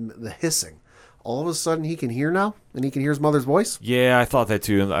because of the hissing. All of a sudden, he can hear now, and he can hear his mother's voice. Yeah, I thought that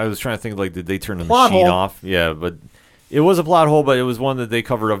too. And I was trying to think, like, did they turn the Plot machine hole. off? Yeah, but it was a plot hole, but it was one that they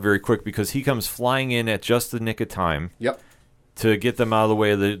covered up very quick because he comes flying in at just the nick of time. Yep. To get them out of the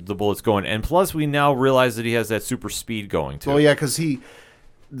way of the bullets going. And plus, we now realize that he has that super speed going, too. Well, yeah, because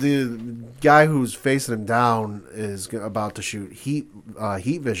the guy who's facing him down is about to shoot heat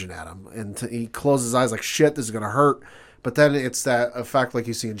vision at him, and he closes his eyes like, shit, this is going to hurt. But then it's that effect like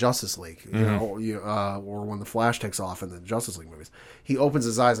you see in Justice League, you know, or when the Flash takes off in the Justice League movies. He opens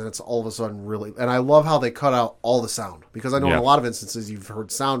his eyes and it's all of a sudden really... And I love how they cut out all the sound. Because I know in a lot of instances you've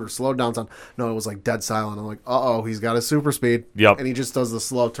heard sound or slowed down sound. No, it was like dead silent. I'm like, uh-oh, he's got his super speed. Yep. And he just does the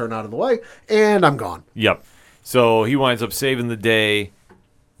slow turn out of the way, and I'm gone. Yep. So he winds up saving the day.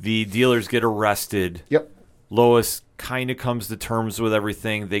 The dealers get arrested. Yep. Lois kind of comes to terms with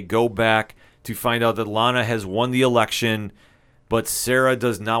everything. They go back to find out that Lana has won the election, but Sarah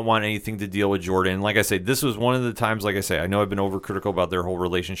does not want anything to deal with Jordan. Like I say, this was one of the times, like I say, I know I've been overcritical about their whole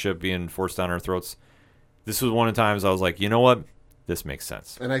relationship being forced down our throats. This was one of the times I was like, you know what? This makes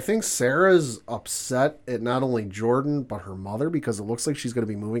sense. And I think Sarah's upset at not only Jordan, but her mother, because it looks like she's going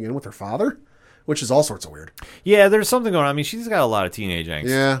to be moving in with her father, which is all sorts of weird. Yeah, there's something going on. I mean, she's got a lot of teenage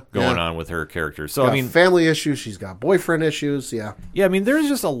angst going yeah. on with her character. So, Got I mean, family issues. She's got boyfriend issues. Yeah. Yeah, I mean, there's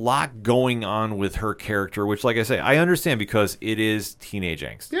just a lot going on with her character, which, like I say, I understand because it is teenage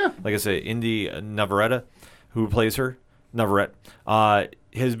angst. Yeah. Like I say, Indy Navarrete, who plays her, Navarrete,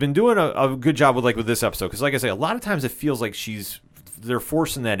 has been doing a good job with this episode. Because, like I say, a lot of times it feels like they're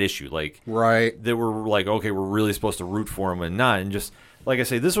forcing that issue. Like, right. That we're like, okay, we're really supposed to root for him and not. And just, like I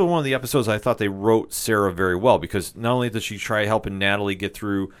say, this was one of the episodes I thought they wrote Sarah very well. Because not only does she try helping Natalie get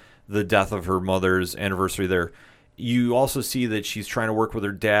through the death of her mother's anniversary there, you also see that she's trying to work with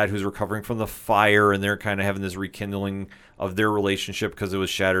her dad who's recovering from the fire, and they're kind of having this rekindling of their relationship because it was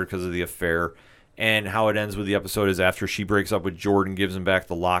shattered because of the affair. And how it ends with the episode is after she breaks up with Jordan, gives him back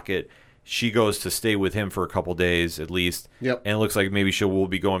the locket, she goes to stay with him for a couple days at least. Yep. And it looks like maybe she will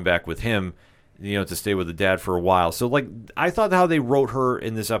be going back with him, to stay with the dad for a while. So, like, I thought how they wrote her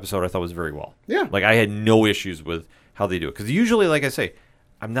in this episode, I thought was very well. Yeah. Like, I had no issues with how they do it. Because usually, like I say,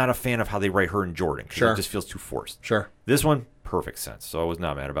 I'm not a fan of how they write her and Jordan. Sure. It just feels too forced. Sure. This one, perfect sense. So I was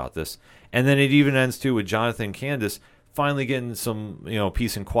not mad about this. And then it even ends, too, with Jonathan and Candace finally getting some,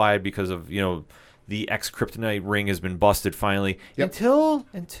 peace and quiet because of, the X-Kryptonite ring has been busted finally. Yep.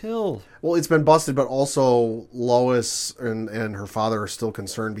 Until... Well, it's been busted, but also Lois and her father are still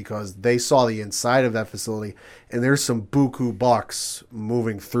concerned because they saw the inside of that facility, and there's some buku bucks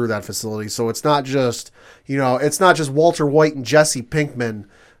moving through that facility. So it's not just, Walter White and Jesse Pinkman,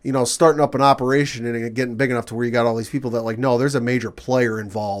 starting up an operation and getting big enough to where you got all these people that no, there's a major player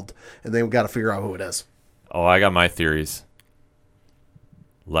involved, and they've got to figure out who it is. Oh, I got my theories.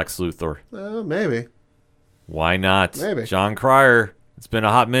 Lex Luthor. Maybe. Why not? Maybe. John Cryer. It's been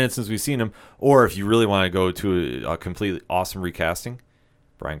a hot minute since we've seen him. Or if you really want to go to a completely awesome recasting,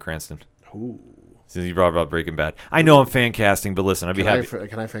 Bryan Cranston. Ooh. Since you brought up Breaking Bad. I know I'm fan casting, but listen, I'd be happy.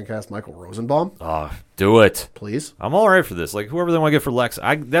 Can I fan cast Michael Rosenbaum? Do it. Please. I'm all right for this. Like, whoever they want to get for Lex.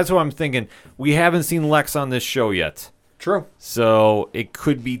 That's what I'm thinking. We haven't seen Lex on this show yet. True. So it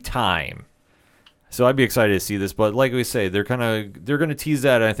could be time. So I'd be excited to see this, but like we say, they're going to tease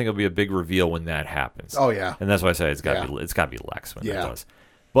that, and I think it'll be a big reveal when that happens. Oh yeah, and that's why I say it's got to be Lex when that Yeah. does.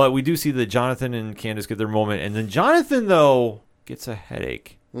 But we do see that Jonathan and Candace get their moment, and then Jonathan though gets a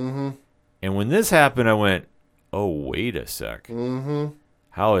headache. Mm-hmm. And when this happened, I went, "Oh, wait a sec. Mm-hmm.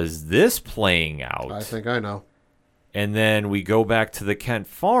 How is this playing out?" I think I know. And then we go back to the Kent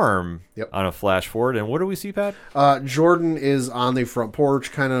farm on a flash forward. And what do we see, Pat? Jordan is on the front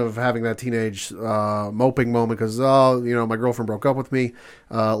porch, kind of having that teenage moping moment because, my girlfriend broke up with me.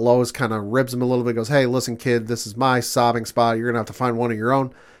 Lois kind of ribs him a little bit, goes, hey, listen, kid, this is my sobbing spot. You're going to have to find one of your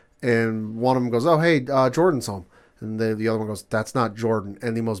own. And one of them goes, oh, hey, Jordan's home. And the other one goes, that's not Jordan.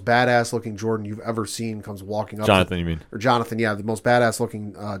 And the most badass-looking Jordan you've ever seen comes walking up. Jonathan, you mean? Or Jonathan, yeah. The most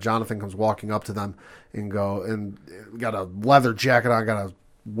badass-looking Jonathan comes walking up to them and got a leather jacket on, got a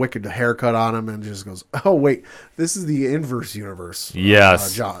wicked haircut on him, and just goes, oh, wait, this is the inverse universe.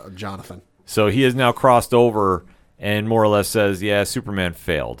 Yes. Jonathan. So he has now crossed over and more or less says, yeah, Superman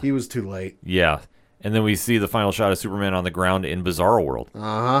failed. He was too late. Yeah. And then we see the final shot of Superman on the ground in Bizarro World.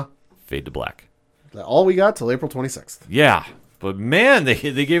 Uh-huh. Fade to black. All we got till April 26th. Yeah, but man, they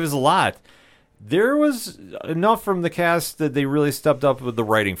gave us a lot. There was enough from the cast that they really stepped up with the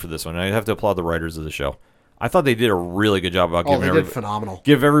writing for this one. I have to applaud the writers of the show. I thought they did a really good job about giving did phenomenal.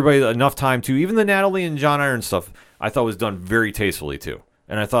 Give everybody enough time to, even the Natalie and John Iron stuff, I thought was done very tastefully too.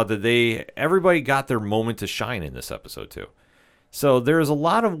 And I thought that everybody got their moment to shine in this episode too. So there's a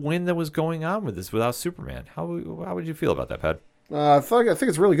lot of win that was going on with this without Superman. How would you feel about that, Pat? I think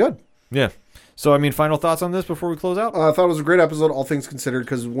it's really good. Yeah. So, final thoughts on this before we close out? I thought it was a great episode, all things considered,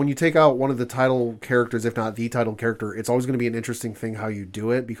 because when you take out one of the title characters, if not the title character, it's always going to be an interesting thing how you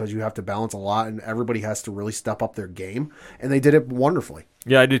do it, because you have to balance a lot, and everybody has to really step up their game, and they did it wonderfully.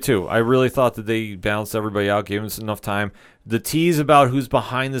 Yeah, I do too. I really thought that they balanced everybody out, gave us enough time. The tease about who's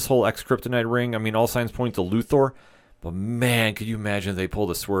behind this whole X-Kryptonite ring, all signs point to Luthor, but man, could you imagine if they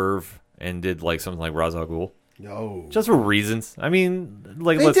pulled a swerve and did something like Ra's al Ghul? No. Just for reasons. They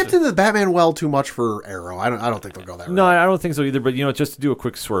dipped into the Batman well too much for Arrow. I don't think they'll go that route. No, I don't think so either. But, just to do a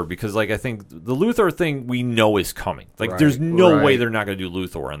quick swerve, because, I think the Luthor thing we know is coming. There's no way they're not going to do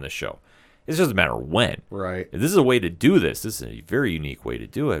Luthor on this show. It's just a matter of when. Right. If this is a way to do this. This is a very unique way to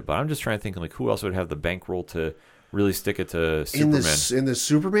do it. But I'm just trying to think, who else would have the bankroll to really stick it to Superman? In the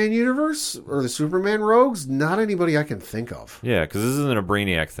Superman universe or the Superman rogues, not anybody I can think of. Yeah, because this isn't a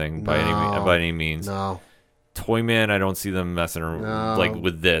Brainiac thing by any means. No. Toyman, I don't see them messing around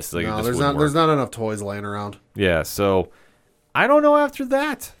with this. No, there's not enough toys laying around. Yeah, so I don't know after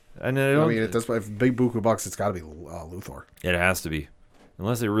that. And at this point, if big buku bucks, it's got to be Luthor. It has to be,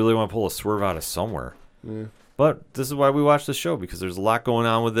 unless they really want to pull a swerve out of somewhere. Yeah. But this is why we watch the show, because there's a lot going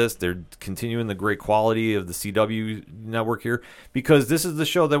on with this. They're continuing the great quality of the CW network here, because this is the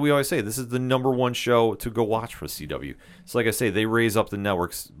show that we always say, this is the number one show to go watch for CW. So like I say, they raise up the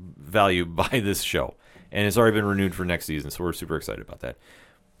network's value by this show. And it's already been renewed for next season, so we're super excited about that.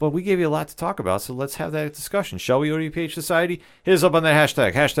 But we gave you a lot to talk about, so let's have that discussion. Shall we, ODPH Society? Hit us up on that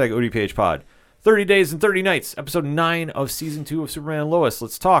hashtag ODPHpod. 30 Days and 30 Nights, episode 9 of season 2 of Superman and Lois.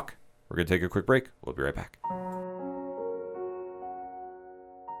 Let's talk. We're going to take a quick break. We'll be right back.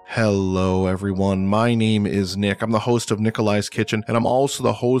 Hello, everyone. My name is Nick. I'm the host of Nikolai's Kitchen, and I'm also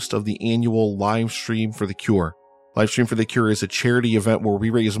the host of the annual live stream for The Cure. Livestream for the Cure is a charity event where we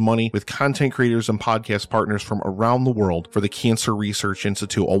raise money with content creators and podcast partners from around the world for the Cancer Research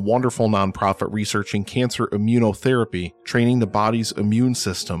Institute, a wonderful nonprofit researching cancer immunotherapy, training the body's immune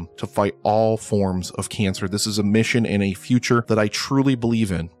system to fight all forms of cancer. This is a mission and a future that I truly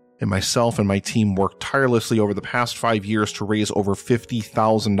believe in. And myself and my team worked tirelessly over the past 5 years to raise over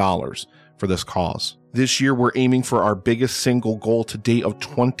 $50,000 for this cause. This year, we're aiming for our biggest single goal to date of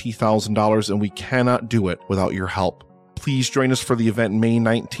 $20,000, and we cannot do it without your help. Please join us for the event May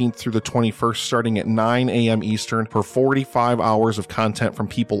 19th through the 21st, starting at 9 a.m. Eastern, for 45 hours of content from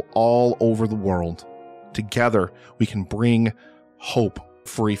people all over the world. Together, we can bring hope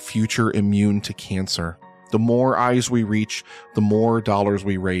for a future immune to cancer. The more eyes we reach, the more dollars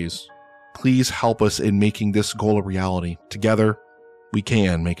we raise. Please help us in making this goal a reality. Together, we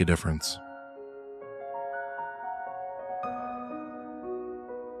can make a difference.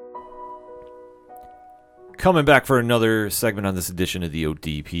 Coming back for another segment on this edition of the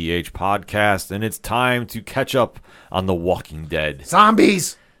ODPH podcast, and it's time to catch up on The Walking Dead.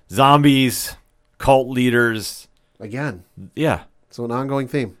 Zombies, cult leaders. Again. Yeah. So an ongoing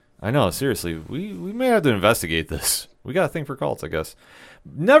theme. I know, seriously. We may have to investigate this. We got a thing for cults, I guess.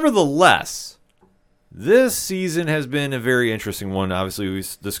 Nevertheless, this season has been a very interesting one. Obviously, we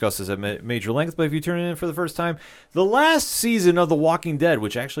discussed this at major length, but if you turn in for the first time, the last season of The Walking Dead,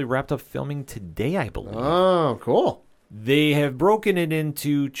 which actually wrapped up filming today, I believe. Oh, cool. They have broken it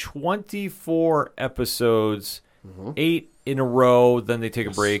into 24 episodes, 8 in a row, then they take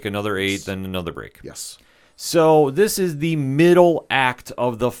a break, another 8, then another break. Yes. So this is the middle act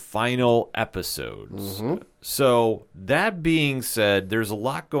of the final episodes. So that being said, there's a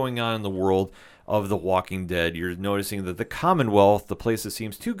lot going on in the world. of The Walking Dead, you're noticing that the Commonwealth, the place that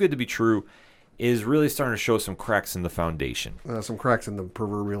seems too good to be true, is really starting to show some cracks in the foundation. Some cracks in the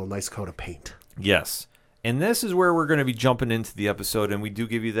proverbial nice coat of paint. Yes. And this is where we're going to be jumping into the episode, and we do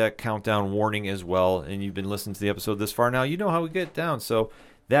give you that countdown warning as well. And you've been listening to the episode this far now. You know how we get down. So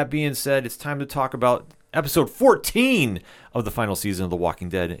that being said, it's time to talk about episode 14 of the final season of The Walking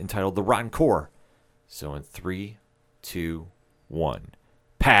Dead, entitled The Rotten Core. So in 3, 2, 1.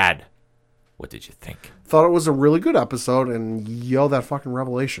 Pad, what did you think? Thought it was a really good episode, and yo, that fucking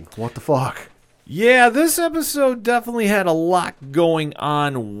revelation. What the fuck? Yeah, this episode definitely had a lot going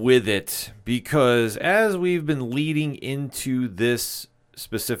on with it, because as we've been leading into this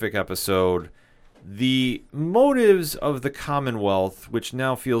specific episode, the motives of the Commonwealth, which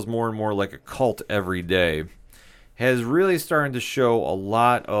now feels more and more like a cult every day, has really started to show a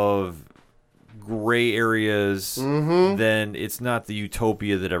lot of gray areas. Then it's not the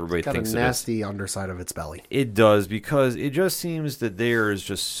utopia that everybody Got thinks a it is. nasty underside of its belly. It does, because it just seems that there is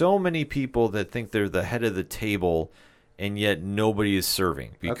just so many people that think they're the head of the table, and yet nobody is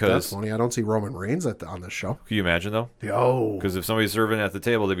serving. That's Because funny. I don't see Roman Reigns on this show. can you imagine though? Yo. Because if somebody's serving at the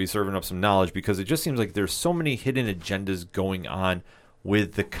table, they'd be serving up some knowledge. Because it just seems like there's so many hidden agendas going on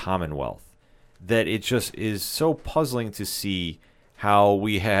with the Commonwealth that it just is so puzzling to see how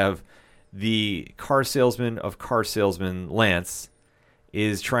we have the car salesman of car salesman, Lance,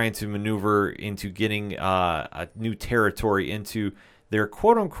 is trying to maneuver into getting a new territory into their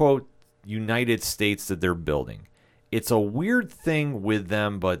quote-unquote United States that they're building. It's a weird thing with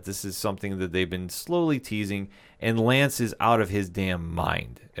them, but this is something that they've been slowly teasing, and Lance is out of his damn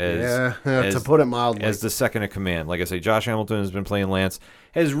mind. To put it mildly. As the second in command. Like I say, Josh Hamilton has been playing Lance,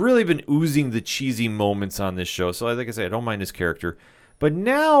 has really been oozing the cheesy moments on this show. So like I say, I don't mind his character. But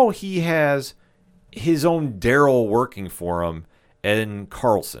now he has his own Daryl working for him, and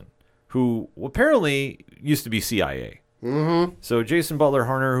Carlson, who apparently used to be CIA. So Jason Butler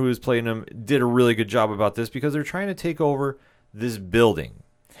Harner, who is playing him, did a really good job about this, because they're trying to take over this building.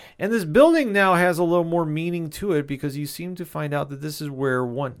 And this building now has a little more meaning to it, because you seem to find out that this is where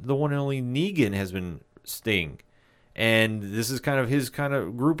the one and only Negan has been staying. And this is kind of his kind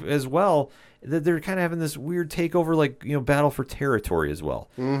of group as well, that they're kind of having this weird takeover, like, battle for territory as well.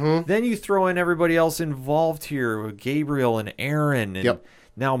 Then you throw in everybody else involved here, with Gabriel and Aaron, and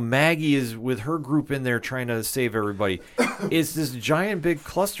now Maggie is with her group in there trying to save everybody. It's this giant big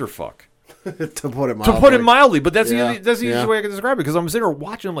clusterfuck. to put it mildly. To put it mildly, but that's Yeah, the easiest way I can describe it, because I'm sitting there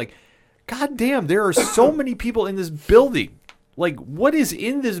watching, I'm like, God damn, there are so many people in this building. Like, what is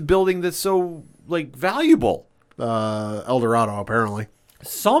in this building that's so, like, valuable? El Dorado, apparently.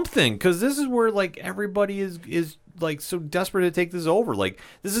 Something, because this is where, like, everybody is like so desperate to take this over. Like,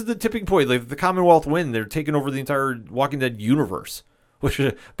 this is the tipping point. Like, if the Commonwealth win, they're taking over the entire Walking Dead universe. Which,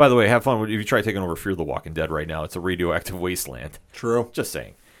 by the way, have fun if you try taking over Fear the Walking Dead right now. It's a radioactive wasteland. True. Just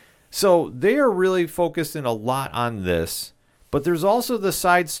saying. So they are really focusing a lot on this, but there's also the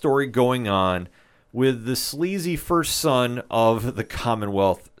side story going on with the sleazy first son of the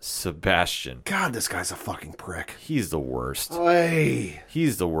Commonwealth, Sebastian. God, this guy's a fucking prick. He's the worst. Hey.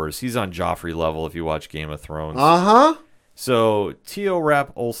 He's the worst. He's on Joffrey level if you watch Game of Thrones. Uh-huh. So Teo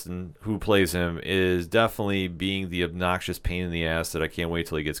Rapp Olsen, who plays him, is definitely being the obnoxious pain in the ass that I can't wait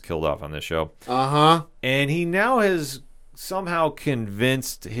till he gets killed off on this show. Uh-huh. And he now has somehow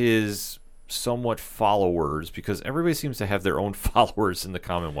convinced his somewhat followers, because everybody seems to have their own followers in the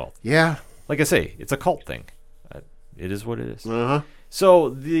Commonwealth. Yeah. Like I say, it's a cult thing. It is what it is. Uh-huh. So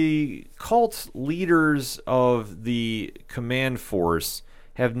the cult leaders of the command force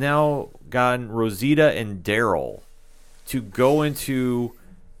have now gotten Rosita and Daryl to go into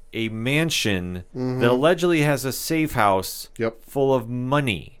a mansion that allegedly has a safe house full of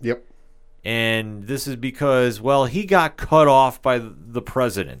money. Yep. And this is because, well, he got cut off by the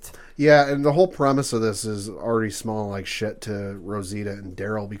president. Yeah, and the whole premise of this is already smelling like shit to Rosita and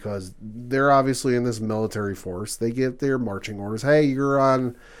Daryl, because they're obviously in this military force. They get their marching orders. Hey, you're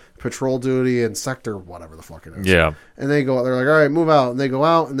on patrol duty in sector whatever the fuck it is. Yeah. And they go, they're like, all right, move out. And they go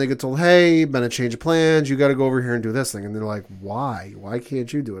out and they get told, hey, been a change of plans. You got to go over here and do this thing. And they're like, why? Why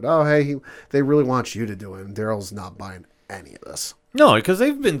can't you do it? Oh, hey, they really want you to do it. And Daryl's not buying any of this. No, because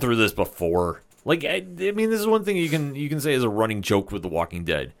they've been through this before. Like, I mean, this is one thing you can say is a running joke with The Walking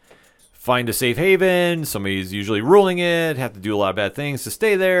Dead. Find a safe haven, somebody's usually ruling it, have to do a lot of bad things to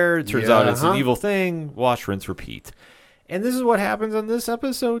stay there. It turns out it's an evil thing. Wash, rinse, repeat. And this is what happens on this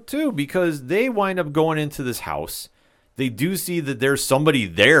episode, too, because they wind up going into this house. They do see that there's somebody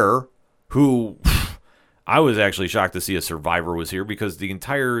there who I was actually shocked to see a survivor was here, because the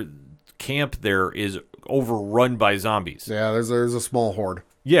entire camp there is overrun by zombies. Yeah, there's a small horde.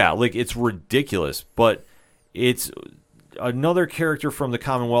 Yeah, like it's ridiculous, but it's another character from the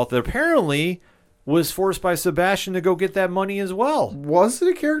Commonwealth that apparently was forced by Sebastian to go get that money as well. Was it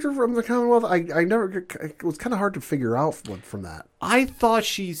a character from the Commonwealth? I never. It was kind of hard to figure out from that. I thought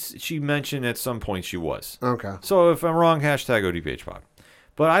she mentioned at some point she was. Okay. So if I'm wrong, hashtag ODPHpod.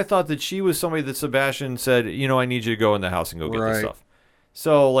 But I thought that she was somebody that Sebastian said, I need you to go in the house and go get this stuff.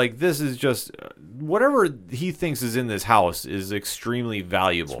 So, like, this is just whatever he thinks is in this house is extremely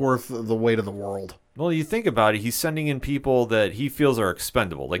valuable. It's worth the weight of the world. Well, you think about it, he's sending in people that he feels are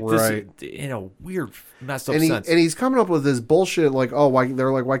expendable. Like, this in a weird, messed up sense. And he's coming up with this bullshit like,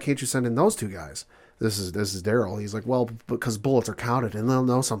 why can't you send in those two guys? This is Daryl. He's like, well, because bullets are counted, and they'll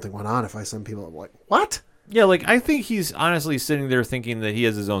know something went on if I send people. I'm like, what? Yeah, like, I think he's honestly sitting there thinking that he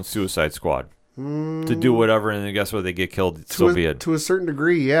has his own Suicide Squad to do whatever, and then guess what? They get killed. So be it. To a certain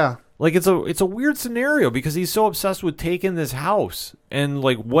degree, yeah. Like, it's a weird scenario because he's so obsessed with taking this house and,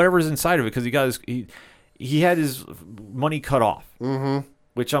 like, whatever's inside of it because he got he had his money cut off. Mm-hmm.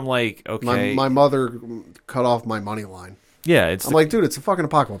 Which I'm like, okay. My mother cut off my money line. Yeah, I'm like, dude, it's a fucking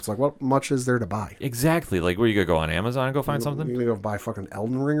apocalypse. Like, what much is there to buy? Exactly. Like, where you gonna go on Amazon and go find something? You gonna go buy fucking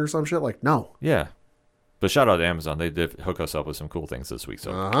Elden Ring or some shit? Like, no. Yeah. But shout out to Amazon. They did hook us up with some cool things this week,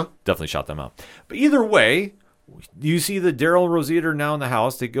 so definitely shout them out. But either way, you see that Daryl and Rosita are now in the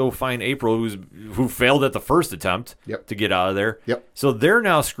house. They go find April, who failed at the first attempt to get out of there. Yep. So they're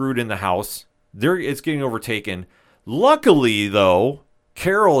now screwed in the house. It's getting overtaken. Luckily, though,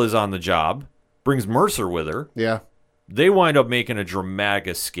 Carol is on the job, brings Mercer with her. Yeah. They wind up making a dramatic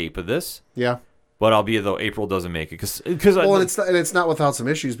escape of this. Yeah. But albeit though April doesn't make it because it's not without some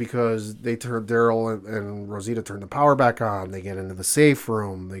issues because they turn Daryl and Rosita turn the power back on. They get into the safe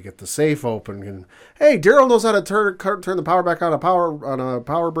room. They get the safe open. And hey, Daryl knows how to turn the power back on a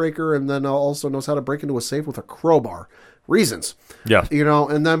power breaker, and then also knows how to break into a safe with a crowbar. Reasons, yeah,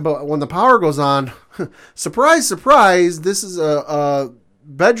 and then but when the power goes on, surprise, surprise, this is a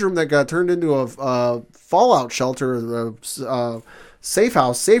bedroom that got turned into a fallout shelter. Safe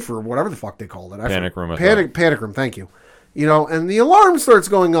house, safe room, whatever the fuck they called it. Panic room. Panic room, thank you. And the alarm starts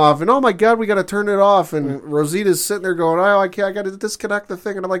going off, and oh my God, we got to turn it off. And Rosita's sitting there going, I got to disconnect the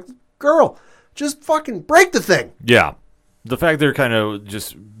thing. And I'm like, girl, just fucking break the thing. Yeah. The fact they're kind of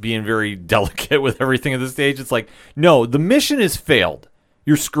just being very delicate with everything at this stage, it's like, no, the mission is failed.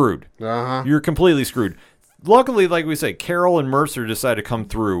 You're screwed. Uh-huh. You're completely screwed. Luckily, like we say, Carol and Mercer decide to come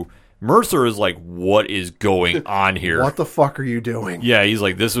through. Mercer is like, what is going on here? What the fuck are you doing? Yeah, he's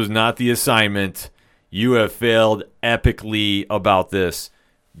like, this was not the assignment. You have failed epically about this.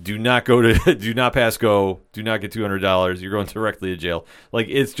 Do not pass go. Do not get $200. You're going directly to jail. Like,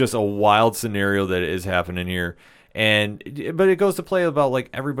 it's just a wild scenario that is happening here. But it goes to play about, like,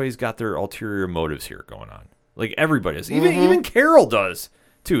 everybody's got their ulterior motives here going on. Like, everybody does. Even Carol does,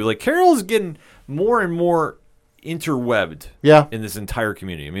 too. Like, Carol's getting more and more interwebbed in this entire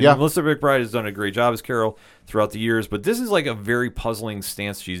community. I mean, Melissa McBride has done a great job as Carol throughout the years, but this is like a very puzzling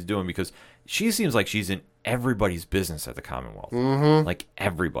stance she's doing because she seems like she's in everybody's business at the Commonwealth. Like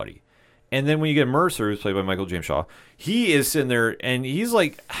everybody. And then when you get Mercer, who's played by Michael James Shaw, he is sitting there and he's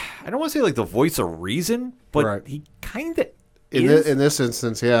like, I don't want to say like the voice of reason, but he kind of is. In this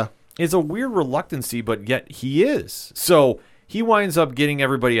instance, yeah. It's a weird reluctancy, but yet he is. So he winds up getting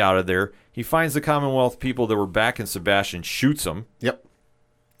everybody out of there. He finds the Commonwealth people that were back, and Sebastian shoots them. Yep.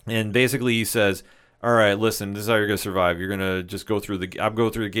 And basically he says, all right, listen, this is how you're going to survive. You're going to just go through the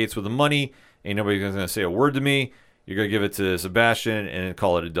gates with the money. Ain't nobody going to say a word to me. You're going to give it to Sebastian and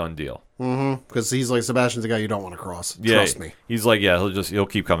call it a done deal. Because he's like, Sebastian's the guy you don't want to cross. Trust me. He's like, yeah, he'll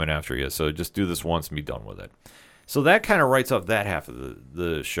keep coming after you. So just do this once and be done with it. So that kind of writes up that half of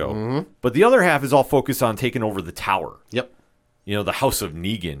the show. But the other half is all focused on taking over the tower. Yep. The House of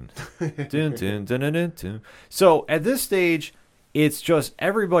Negan. Dun, dun, dun, dun, dun, dun. So at this stage, it's just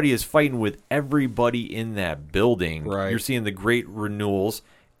everybody is fighting with everybody in that building. Right. You're seeing the great renewals.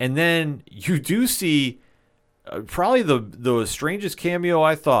 And then you do see probably the strangest cameo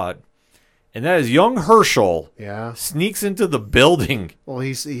I thought, and that is young Herschel sneaks into the building. Well,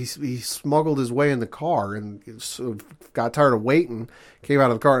 he smuggled his way in the car and got tired of waiting, came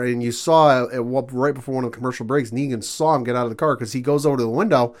out of the car, and you saw right before one of the commercial breaks, Negan saw him get out of the car because he goes over to the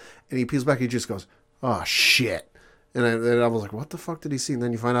window and he peels back. He just goes, "Oh shit!" And I was like, "What the fuck did he see?" And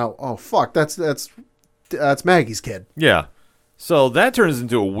then you find out, "Oh fuck, that's Maggie's kid." Yeah. So that turns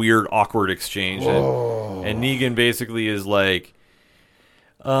into a weird, awkward exchange, and Negan basically is like,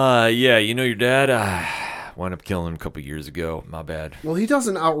 yeah, your dad, wound up killing him a couple years ago. My bad. Well, he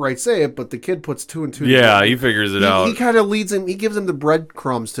doesn't outright say it, but the kid puts two and two Yeah, together. he figures it out. He kind of leads him. He gives him the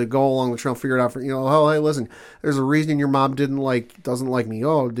breadcrumbs to go along the trail, figure it out. Oh, hey, listen, there's a reason your mom doesn't like me.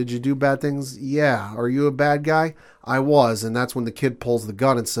 Oh, did you do bad things? Yeah. Are you a bad guy? I was. And that's when the kid pulls the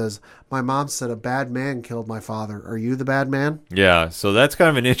gun and says, my mom said a bad man killed my father. Are you the bad man? Yeah, so that's kind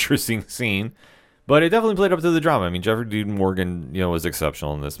of an interesting scene. But it definitely played up to the drama. I mean, Jeffrey Dean Morgan, was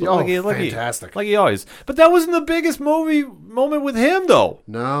exceptional in this. But Fantastic. Like he always. But that wasn't the biggest moment with him, though.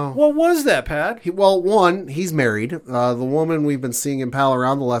 No. What was that, Pat? One, he's married. The woman we've been seeing him pal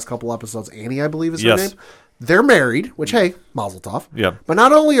around the last couple episodes, Annie, I believe is her name. They're married, which, hey, mazel tov. Yeah. But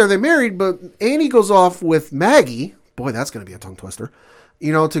not only are they married, but Annie goes off with Maggie. Boy, that's going to be a tongue twister.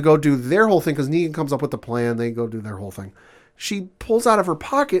 To go do their whole thing, because Negan comes up with the plan. They go do their whole thing. She pulls out of her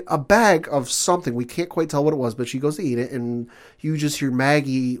pocket a bag of something. We can't quite tell what it was, but she goes to eat it, and you just hear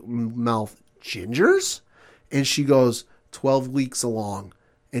Maggie mouth, gingers? And she goes, 12 weeks along.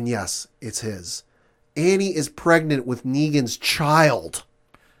 And yes, it's his. Annie is pregnant with Negan's child.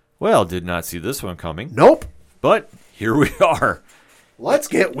 Well, did not see this one coming. Nope. But here we are. Let's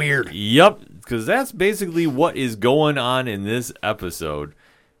get weird. Yep, because that's basically what is going on in this episode.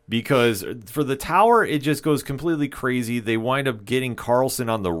 Because for the tower, it just goes completely crazy. They wind up getting Carlson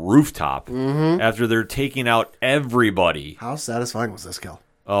on the rooftop after they're taking out everybody. How satisfying was this kill?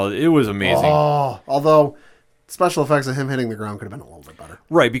 Oh, it was amazing. Oh, although special effects of him hitting the ground could have been a little bit better.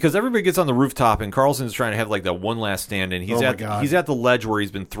 Right, because everybody gets on the rooftop, and Carlson's trying to have like that one last stand, and he's at the ledge where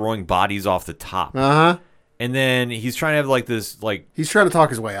he's been throwing bodies off the top. Uh-huh. And then he's trying to have like this, like... He's trying to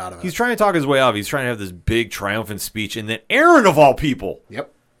talk his way out of it. He's trying to talk his way out. He's trying to have this big triumphant speech, and then Aaron, of all people...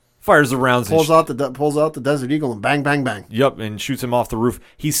 Yep. Fires the rounds. Pulls out the Desert Eagle and bang, bang, bang. Yep, and shoots him off the roof.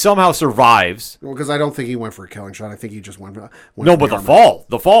 He somehow survives. Well, because I don't think he went for a killing shot. I think he just went for No, but the fall.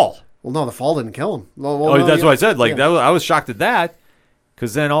 Well, no, the fall didn't kill him. That's what I said. Like, I was shocked at that.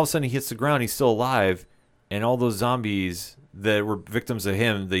 Because then all of a sudden he hits the ground. He's still alive. And all those zombies that were victims of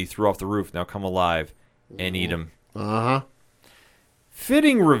him that he threw off the roof now come alive and eat him. Uh-huh.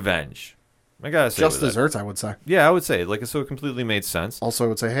 Fitting revenge. I gotta say, just desserts, I would say. Yeah, I would say, so it completely made sense. Also, I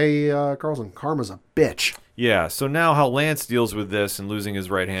would say, hey, Carlson, karma's a bitch. Yeah, so now how Lance deals with this and losing his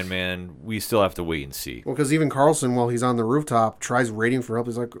right-hand man, we still have to wait and see. Well, because even Carlson, while he's on the rooftop, tries raiding for help.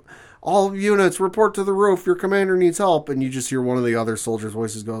 He's like, all units, report to the roof. Your commander needs help. And you just hear one of the other soldiers'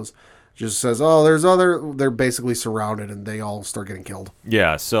 voices just says, oh, they're basically surrounded, and they all start getting killed.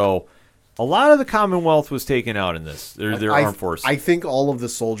 Yeah, so... A lot of the Commonwealth was taken out in this. Their armed force. I think all of the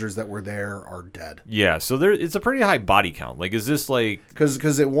soldiers that were there are dead. Yeah, so it's a pretty high body count. Like, is this like...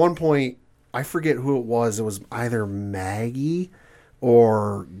 Because at one point, I forget who it was. It was either Maggie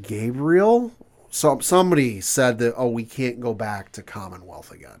or Gabriel. Somebody said that, we can't go back to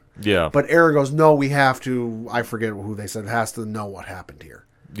Commonwealth again. Yeah. But Aaron goes, no, we have to... I forget who they said has to know what happened here.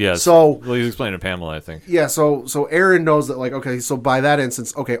 Yeah. So he's explaining to Pamela, I think. Yeah. So Aaron knows that, like, okay, so by that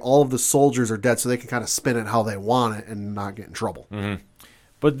instance, okay, all of the soldiers are dead, so they can kind of spin it how they want it and not get in trouble. Mm-hmm.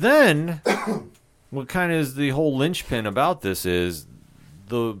 But then, what kind of is the whole linchpin about this is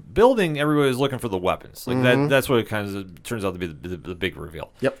the building. Everybody's looking for the weapons. Like that's what it kind of turns out to be the big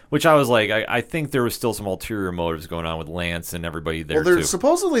reveal. Yep. Which I was like, I think there was still some ulterior motives going on with Lance and everybody there. Well, too.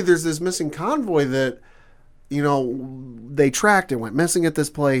 Supposedly there's this missing convoy that, they tracked. It went missing at this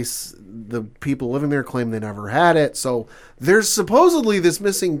place. The people living there claim they never had it. So there's supposedly this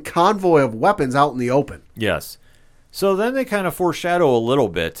missing convoy of weapons out in the open. Yes. So then they kind of foreshadow a little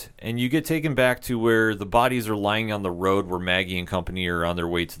bit, and you get taken back to where the bodies are lying on the road where Maggie and company are on their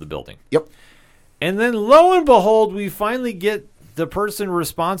way to the building. Yep. And then lo and behold, we finally get the person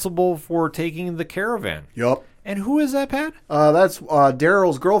responsible for taking the caravan. Yep. And who is that, Pat? That's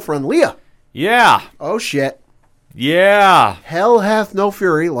Daryl's girlfriend, Leah. Yeah. Oh, shit. Yeah. Hell hath no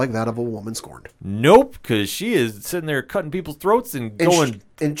fury like that of a woman scorned. Nope, because she is sitting there cutting people's throats and going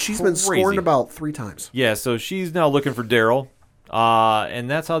and she's crazy. Been scorned about 3 times. Yeah, so she's now looking for Daryl. And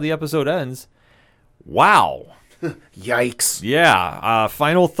that's how the episode ends. Wow. Yikes. Yeah.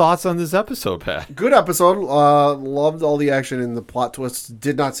 Final thoughts on this episode, Pat? Good episode. Loved all the action and the plot twists.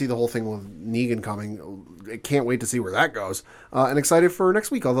 Did not see the whole thing with Negan coming. Can't wait to see where that goes. And excited for next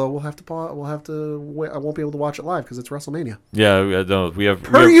week. Although we'll have to wait. I won't be able to watch it live because it's WrestleMania. Yeah, no, we have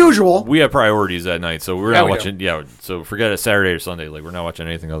usual. We have priorities that night, so we're not watching. Do. Yeah, so forget it. Saturday or Sunday. Like we're not watching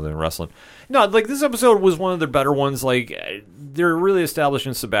anything other than wrestling. No, like this episode was one of the better ones. Like they're really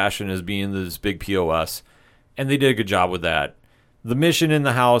establishing Sebastian as being this big POS. And they did a good job with that. The mission in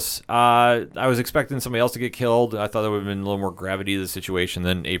the house, I was expecting somebody else to get killed. I thought there would have been a little more gravity to the situation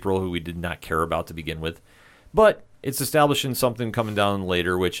than April, who we did not care about to begin with. But it's establishing something coming down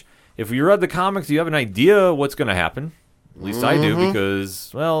later, which if you read the comics, you have an idea what's going to happen. At least I do,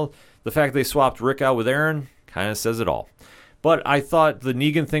 because, well, the fact they swapped Rick out with Aaron kind of says it all. But I thought the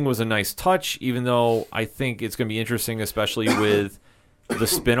Negan thing was a nice touch, even though I think it's going to be interesting, especially with the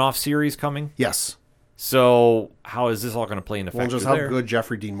spin-off series coming. Yes. So how is this all going to play into Well, factor just how there? good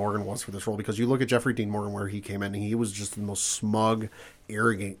Jeffrey Dean Morgan was for this role, because you look at Jeffrey Dean Morgan where he came in, and he was just the most smug,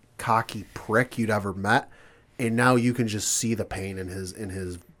 arrogant, cocky prick you'd ever met, and now you can just see the pain in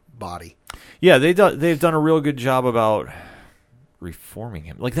his body. Yeah, they've done a real good job about reforming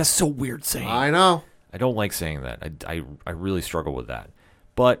him. Like, that's so weird saying. I know. I don't like saying that. I really struggle with that.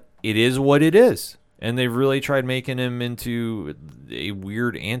 But it is what it is. And they've really tried making him into a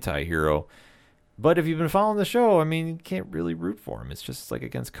weird anti-hero. But if you've been following the show, I mean, you can't really root for him. It's just like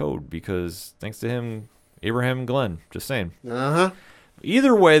against code because thanks to him, Abraham and Glenn, just saying. Uh-huh.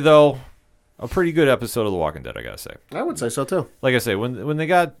 Either way, though, a pretty good episode of The Walking Dead, I gotta say. I would say so, too. Like I say, when they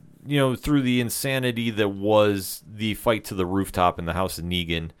got, through the insanity that was the fight to the rooftop in the house of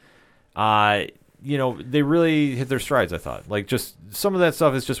Negan, they really hit their strides, I thought. Like, just some of that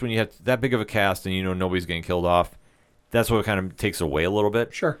stuff is just when you have that big of a cast and nobody's getting killed off. That's what kind of takes away a little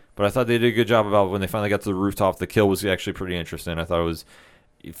bit. Sure. But I thought they did a good job about when they finally got to the rooftop. The kill was actually pretty interesting. I thought it was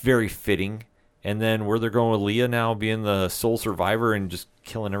very fitting. And then where they're going with Leah now being the sole survivor and just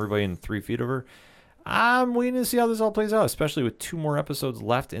killing everybody in 3 feet of her. I'm waiting to see how this all plays out, especially with 2 more episodes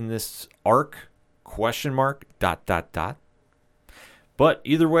left in this arc, ? But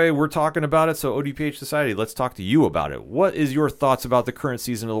either way, we're talking about it, so ODPH Society, let's talk to you about it. What is your thoughts about the current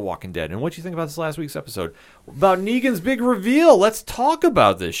season of The Walking Dead, and what do you think about this last week's episode? About Negan's big reveal. Let's talk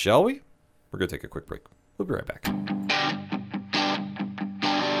about this, shall we? We're going to take a quick break. We'll be right back.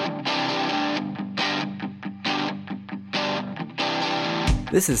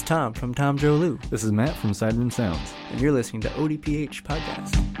 This is Tom from Tom Joe Lou, This is Matt from Sideroom Sounds. and you're listening to ODPH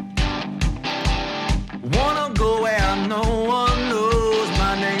Podcast. Wanna go where no one knows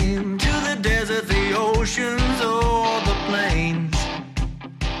my name, to the desert, the oceans, or the plains.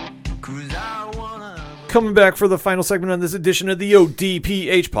 'Cause I wanna... Coming back for the final segment on this edition of the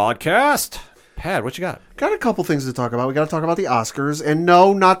ODPH podcast. Pat, what you got? Got a couple things to talk about. We got to talk about the Oscars. And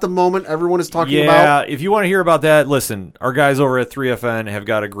no, not the moment everyone is talking Yeah, about. if you want to hear about that, listen, our guys over at 3FN have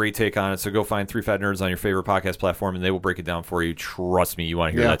got a great take on it, so go find 3 Fat Nerds on your favorite podcast platform, and they will break it down for you. Trust me, you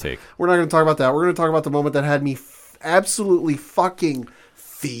want to hear that take. We're not going to talk about that. We're going to talk about the moment that had me absolutely fucking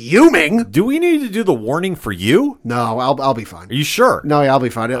fuming. Do we need to do the warning for you? No, I'll be fine. Are you sure? No, yeah, I'll be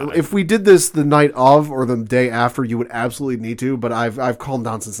fine. If we did this the night of or the day after, you would absolutely need to, but I've calmed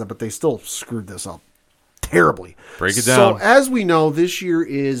down since then, but they still screwed this up terribly. Break it down. So, as we know, this year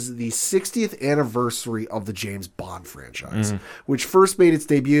is the 60th anniversary of the James Bond franchise, which first made its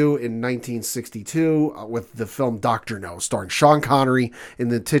debut in 1962 with the film Dr. No, starring Sean Connery in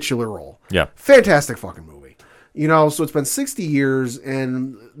the titular role. Yeah. Fantastic fucking movie. So it's been 60 years,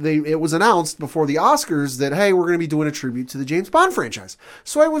 and it was announced before the Oscars that, hey, we're going to be doing a tribute to the James Bond franchise.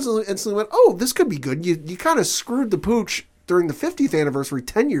 So I was instantly went, oh, this could be good. You kind of screwed the pooch during the 50th anniversary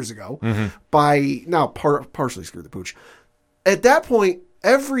 10 years ago by, now partially screwed the pooch. At that point,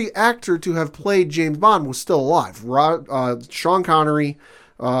 every actor to have played James Bond was still alive. Sean Connery,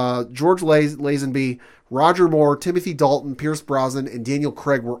 George Lazenby, Roger Moore, Timothy Dalton, Pierce Brosnan, and Daniel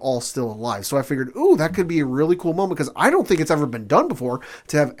Craig were all still alive. So I figured, ooh, that could be a really cool moment because I don't think it's ever been done before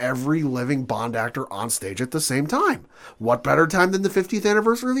to have every living Bond actor on stage at the same time. What better time than the 50th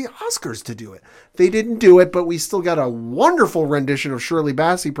anniversary of the Oscars to do it? They didn't do it, but we still got a wonderful rendition of Shirley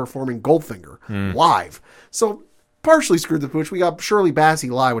Bassey performing Goldfinger live. So partially screwed the pooch. We got Shirley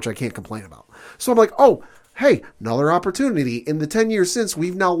Bassey live, which I can't complain about. So I'm like, oh, hey, another opportunity. In the 10 years since,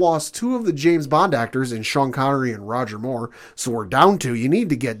 we've now lost 2 of the James Bond actors in Sean Connery and Roger Moore. So we're down to, you need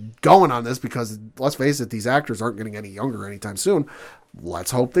to get going on this because, let's face it, these actors aren't getting any younger anytime soon. Let's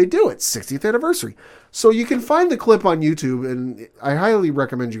hope they do it. 60th anniversary. So you can find the clip on YouTube, and I highly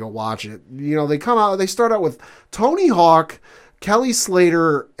recommend you go watch it. They start out with Tony Hawk, Kelly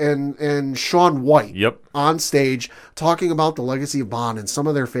Slater, and Shaun White on stage talking about the legacy of Bond and some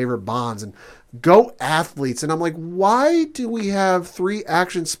of their favorite Bonds and go athletes. And I'm like, why do we have 3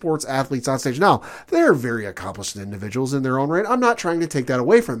 action sports athletes on stage? Now, they're very accomplished individuals in their own right. I'm not trying to take that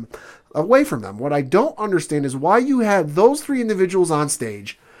away from them. What I don't understand is why you had those 3 individuals on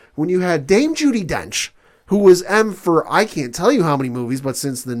stage when you had Dame Judi Dench, who was M for I can't tell you how many movies, but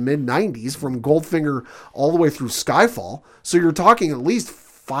since the mid-90s, from Goldfinger all the way through Skyfall. So you're talking at least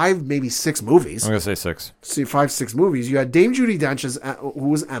 5, maybe 6 movies. I'm going to say 6. See, 5, 6 movies. You had Dame Judi Dench, who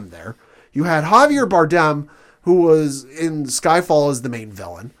was M there. You had Javier Bardem, who was in Skyfall as the main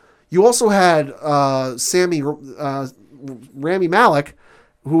villain. You also had Rami Malek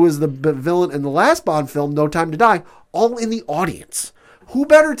who was the villain in the last Bond film, No Time to Die, all in the audience. Who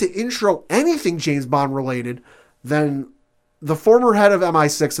better to intro anything James Bond related than the former head of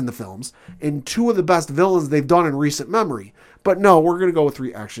MI6 in the films and two of the best villains they've done in recent memory? But no, we're going to go with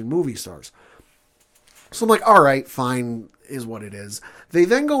 3 action movie stars. So I'm like, all right, fine, is what it is. They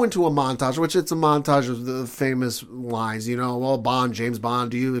then go into a montage, which it's a montage of the famous lines, well, Bond, James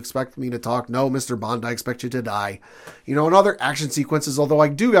Bond, do you expect me to talk? No, Mr. Bond, I expect you to die. And other action sequences, although I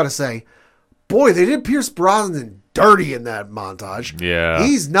do got to say, boy, they did Pierce Brosnan dirty in that montage. Yeah.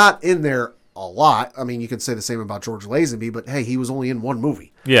 He's not in there a lot. I mean, you could say the same about George Lazenby, but hey, he was only in one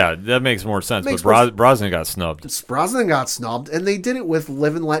movie. Yeah, that makes more sense. Makes But Brosnan got snubbed. Brosnan got snubbed, and they did it with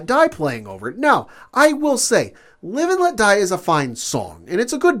Live and Let Die playing over it. Now, I will say, Live and Let Die is a fine song, and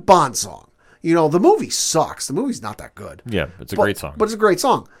it's a good Bond song. The movie sucks. The movie's not that good. Yeah, it's a great song. But it's a great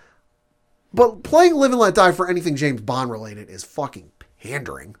song. But playing Live and Let Die for anything James Bond related is fucking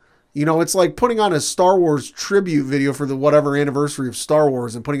pandering. It's like putting on a Star Wars tribute video for the whatever anniversary of Star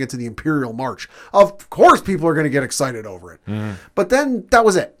Wars and putting it to the Imperial March. Of course people are going to get excited over it. Mm. But then that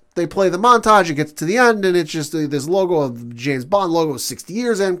was it. They play the montage, it gets to the end, and it's just this logo of James Bond logo, 60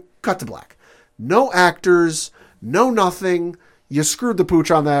 years, and cut to black. No actors, no nothing. You screwed the pooch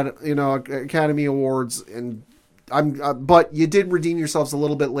on that, Academy Awards, and but you did redeem yourselves a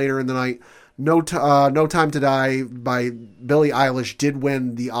little bit later in the night. No Time to Die by Billie Eilish did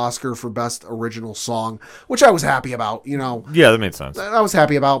win the Oscar for Best Original Song, which I was happy about, Yeah, that made sense. I was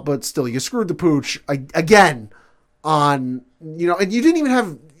happy about, but still, you screwed the pooch again on, and you didn't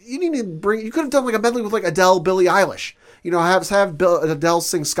even bring, you could have done like a medley with like Adele, Billie Eilish. Have Adele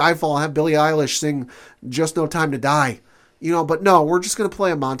sing Skyfall, have Billie Eilish sing Just No Time to Die. But no, we're just going to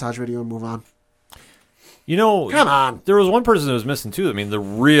play a montage video and move on. Come on. There was one person that was missing too. I mean, the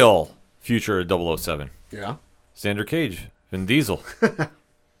real future of 007. Yeah. Sandra Cage, Vin Diesel.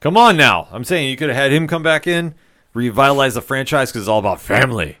 Come on now. I'm saying you could have had him come back in, revitalize the franchise because it's all about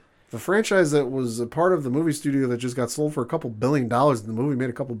family. The franchise that was a part of the movie studio that just got sold for $2 billion, and the movie made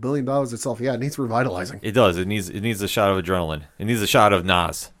 $2 billion itself. Yeah, it needs revitalizing. It does. It needs a shot of adrenaline. It needs a shot of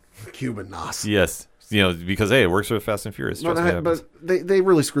Nas. Cuban Nas. Yes. Because, hey, it works with Fast and Furious. But they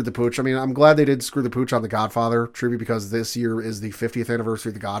really screwed the pooch. I mean, I'm glad they did screw the pooch on the Godfather tribute because this year is the 50th anniversary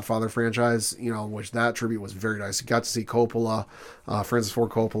of the Godfather franchise, which that tribute was very nice. You got to see Coppola, Francis Ford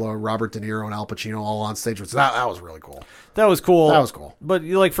Coppola, Robert De Niro, and Al Pacino all on stage. So that was really cool. That was cool. That was cool. But,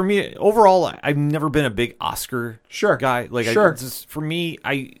 for me, overall, I've never been a big Oscar guy. For me,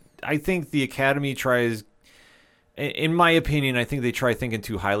 I think the Academy tries... In my opinion, I think they try thinking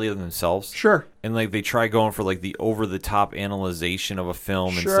too highly of themselves. Sure. And they try going for the over-the-top analyzation of a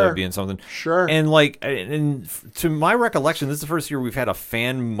film instead of being something. Sure. And and to my recollection, this is the first year we've had a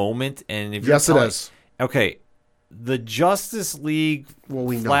fan moment. And if yes, it is. Okay, the Justice League. Well,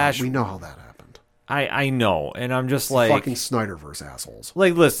 we Flash, know how that happened. I know, and I'm just fucking Snyderverse assholes.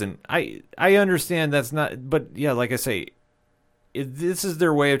 Listen, I understand that's not, but yeah, like I say, this is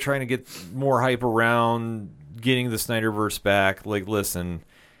their way of trying to get more hype around getting the Snyderverse back. Listen,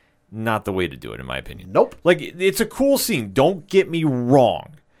 not the way to do it, in my opinion. Nope. It's a cool scene. Don't get me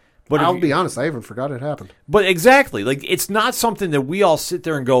wrong. But I'll be honest, I even forgot it happened. But exactly. It's not something that we all sit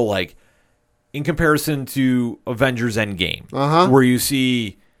there and go, in comparison to Avengers Endgame, where you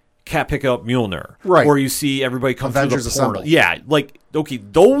see Cap pick up Mjolnir. Right. Or you see everybody come Avengers through the portal. Assemble. Yeah. Okay,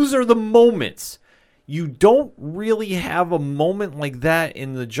 those are the moments. You don't really have a moment like that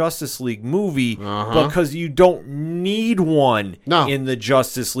in the Justice League movie because you don't need one in the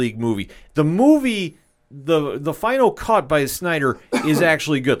Justice League movie. The movie, the final cut by Snyder is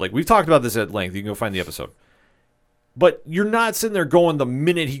actually good. We've talked about this at length. You can go find the episode. But you're not sitting there going the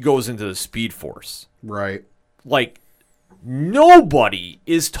minute he goes into the Speed Force. Right. Nobody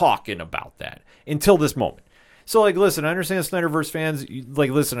is talking about that until this moment. So, listen, I understand Snyderverse fans,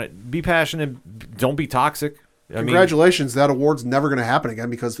 listen, be passionate, don't be toxic. Congratulations, that award's never going to happen again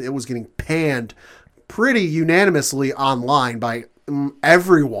because it was getting panned pretty unanimously online by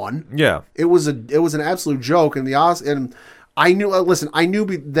everyone. Yeah. It was an absolute joke, and I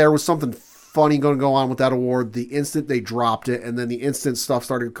knew there was something funny going to go on with that award the instant they dropped it, and then the instant stuff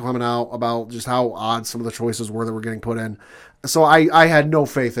started coming out about just how odd some of the choices were that were getting put in. So I had no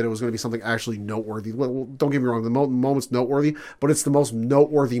faith that it was going to be something actually noteworthy. Well, don't get me wrong, the moment's noteworthy, but it's the most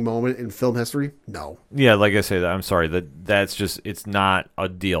noteworthy moment in film history? No. Yeah, like I say, I'm sorry. That's just, it's not a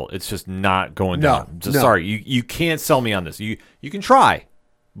deal. It's just not going down. Sorry, you can't sell me on this. You can try,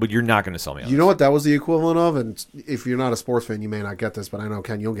 but you're not going to sell me on this. You know what that was the equivalent of? And if you're not a sports fan, you may not get this, but I know,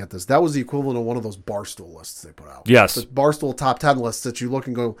 Ken, you'll get this. That was the equivalent of one of those Barstool lists they put out. Yes. The Barstool top 10 lists that you look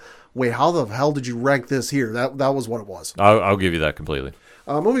and go, wait, how the hell did you rank this here? That was what it was. I'll give you that completely.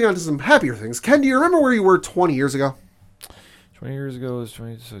 Moving on to some happier things. Ken, do you remember where you were 20 years ago? 20 years ago was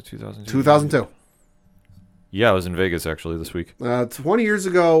 2002. 2002. Yeah, I was in Vegas actually this week. 20 years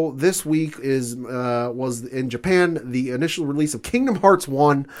ago, this week was in Japan the initial release of Kingdom Hearts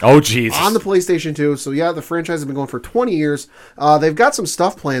 1. Oh, Jesus. On the PlayStation 2. So, yeah, the franchise has been going for 20 years. They've got some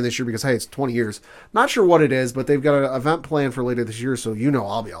stuff planned this year because, hey, it's 20 years. Not sure what it is, but they've got an event planned for later this year, so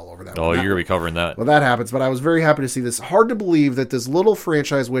I'll be all over that. Oh, you're going to be covering that. Well, that happens, but I was very happy to see this. Hard to believe that this little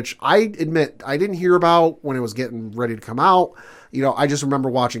franchise, which I admit I didn't hear about when it was getting ready to come out. I just remember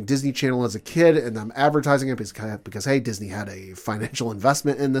watching Disney Channel as a kid and them advertising it because hey, Disney had a financial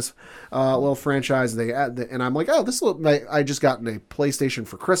investment in this little franchise. And I'm like, oh, I just got a PlayStation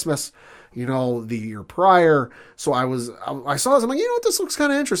for Christmas, the year prior. So I saw this. I'm like, what, this looks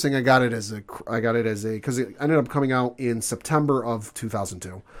kind of interesting. I got it as because it ended up coming out in September of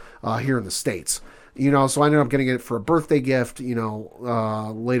 2002 here in the States. So I ended up getting it for a birthday gift,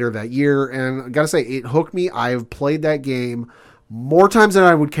 later that year. And I got to say, it hooked me. I've played that game more times than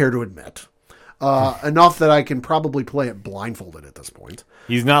I would care to admit. Enough that I can probably play it blindfolded at this point.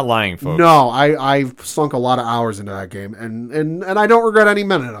 He's not lying, folks. No, I've sunk a lot of hours into that game, and I don't regret any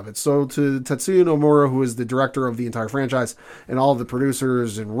minute of it. So to Tetsuya Nomura, who is the director of the entire franchise, and all of the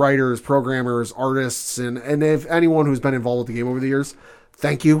producers and writers, programmers, artists, and if anyone who's been involved with the game over the years,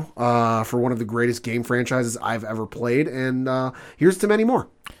 thank you for one of the greatest game franchises I've ever played, and here's to many more.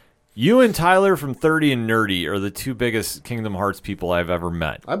 You and Tyler from 30 and Nerdy are the two biggest Kingdom Hearts people I've ever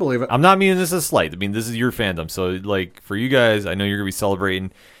met. I believe it. I'm not meaning this as a slight. I mean, this is your fandom. So, for you guys, I know you're going to be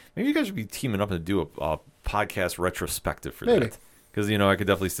celebrating. Maybe you guys should be teaming up to do a podcast retrospective for that. Because, I could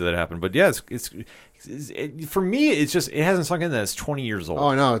definitely see that happen. But, yeah, it's for me, it hasn't sunk in that it's 20 years old. Oh,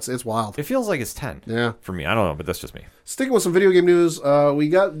 I know. It's wild. It feels like it's 10. Yeah. For me. I don't know, but that's just me. Sticking with some video game news, we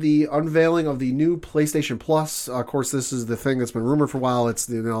got the unveiling of the new PlayStation Plus. Of course, this is the thing that's been rumored for a while. It's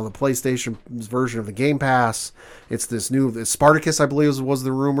the PlayStation's version of the Game Pass. It's this new Spartacus, I believe, was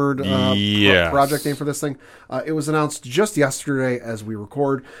the rumored project name for this thing. It was announced just yesterday as we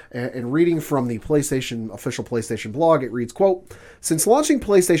record. And reading from the official PlayStation blog, it reads, quote, "Since launching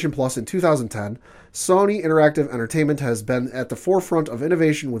PlayStation Plus in 2010, Sony Interactive Entertainment has been at the forefront of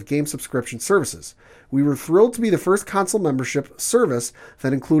innovation with game subscription services. We were thrilled to be the first console membership service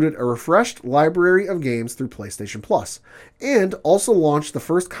that included a refreshed library of games through PlayStation Plus, and also launched the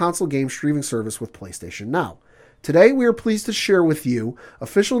first console game streaming service with PlayStation Now. Today, we are pleased to share with you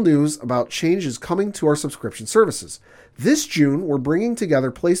official news about changes coming to our subscription services. This June, we're bringing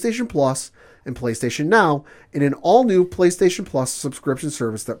together PlayStation Plus and PlayStation Now in an all-new PlayStation Plus subscription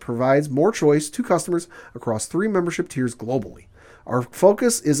service that provides more choice to customers across 3 membership tiers globally. Our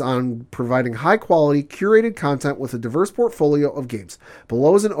focus is on providing high-quality, curated content with a diverse portfolio of games.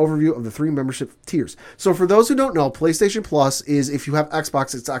 Below is an overview of the 3 membership tiers." So for those who don't know, PlayStation Plus is, if you have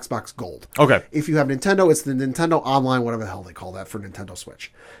Xbox, it's Xbox Gold. Okay. If you have Nintendo, it's the Nintendo Online, whatever the hell they call that for Nintendo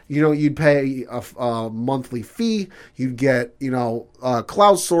Switch. You'd pay a monthly fee. You'd get,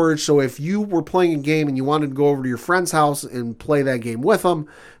 cloud storage. So if you were playing a game and you wanted to go over to your friend's house and play that game with them,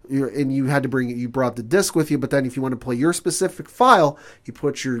 and you brought the disc with you, but then if you want to play your specific file, you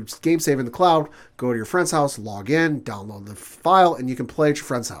put your game save in the cloud, go to your friend's house, log in, download the file, and you can play at your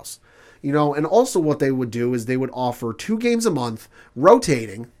friend's house. And also what they would do is they would offer 2 games a month,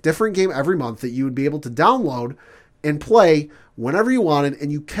 rotating, different game every month that you would be able to download and play whenever you wanted,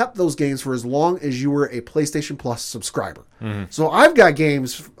 and you kept those games for as long as you were a PlayStation Plus subscriber. Mm-hmm. So I've got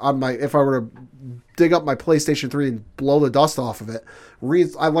games on if I were to dig up my PlayStation 3 and blow the dust off of it,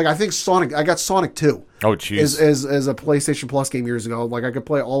 I think Sonic, I got Sonic 2. Oh, jeez. As a PlayStation Plus game years ago. I could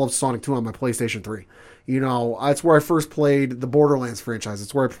play all of Sonic 2 on my PlayStation 3. That's where I first played the Borderlands franchise.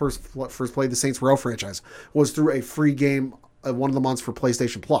 It's where I first played the Saints Row franchise, was through a free game one of the months for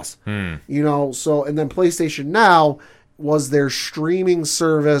PlayStation Plus. And then PlayStation Now was their streaming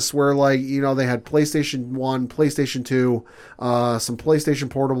service where they had PlayStation 1, PlayStation 2, some PlayStation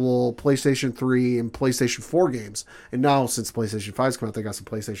Portable, PlayStation 3, and PlayStation 4 games. And now, since PlayStation 5's come out, they got some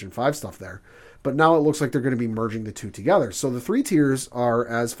PlayStation 5 stuff there. But now it looks like they're going to be merging the 2 together. So the 3 tiers are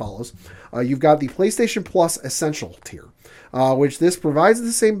as follows. You've got the PlayStation Plus Essential tier, which this provides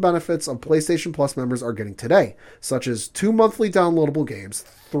the same benefits of PlayStation Plus members are getting today, such as 2 monthly downloadable games,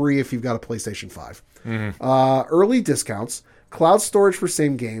 3 if you've got a PlayStation 5. Mm-hmm. Early discounts, cloud storage for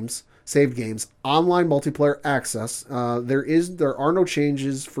saved games, online multiplayer access. There are no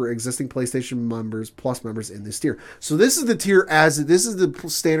changes for existing PlayStation Plus members in this tier. So this is the tier this is the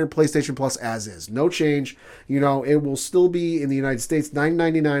standard PlayStation Plus as is. No change. It will still be in the United States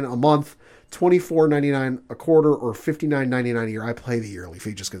 $9.99 a month $24.99 a quarter, or $59.99 a year. I play the yearly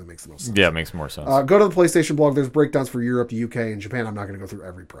fee just because it makes the most sense. Yeah, it makes more sense. Go to the PlayStation blog. There's breakdowns for Europe, the UK, and Japan. I'm not going to go through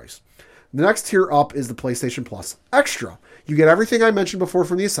every price. The next tier up is the PlayStation Plus Extra. You get everything I mentioned before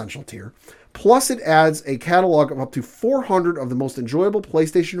from the Essential tier. Plus, it adds a catalog of up to 400 of the most enjoyable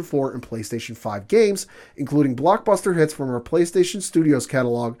PlayStation 4 and PlayStation 5 games, including blockbuster hits from our PlayStation Studios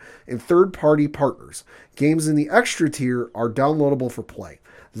catalog and third-party partners. Games in the Extra tier are downloadable for play.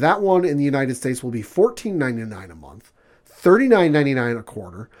 That one in the United States will be $14.99 a month, $39.99 a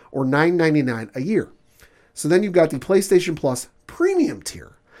quarter, or $9.99 a year. So then you've got the PlayStation Plus Premium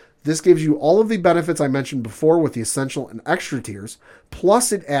tier. This gives you all of the benefits I mentioned before with the Essential and Extra tiers,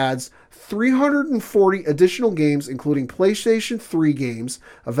 plus it adds 340 additional games, including PlayStation 3 games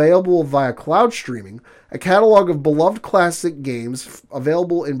available via cloud streaming, a catalog of beloved classic games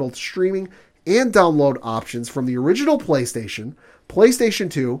available in both streaming and download options from the original PlayStation,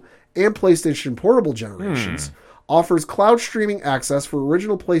 PlayStation 2, and PlayStation Portable generations. Offers cloud streaming access for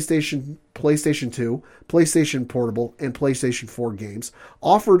original PlayStation 2, PlayStation Portable, and PlayStation 4 games,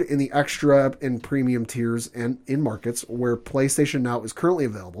 offered in the Extra and Premium tiers and in markets where PlayStation Now is currently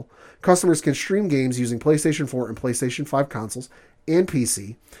available. Customers can stream games using PlayStation 4 and PlayStation 5 consoles and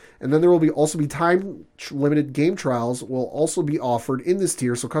PC. And then there will also be time-limited game trials will also be offered in this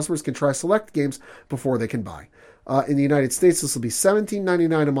tier, so customers can try select games before they can buy. In the United States, this will be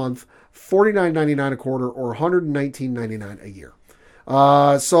 $17.99 a month, $49.99 a quarter, or $119.99 a year.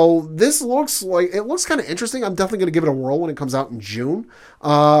 So this looks kind of interesting. I'm definitely going to give it a whirl when it comes out in June,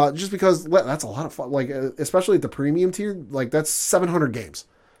 just because that's a lot of fun. Like, especially at the premium tier, like that's 700 games.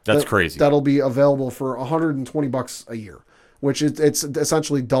 That's crazy. That'll be available for $120 a year, which it's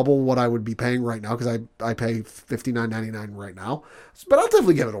essentially double what I would be paying right now, because I pay $59.99 right now. But I'll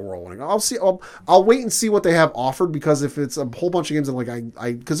definitely give it a whirl. I'll wait and see what they have offered, because if it's a whole bunch of games,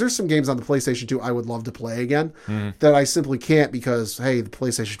 and because there's some games on the PlayStation 2 I would love to play again that I simply can't, because hey, the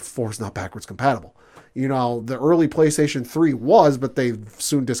PlayStation 4 is not backwards compatible. You know, the early PlayStation 3 was, but they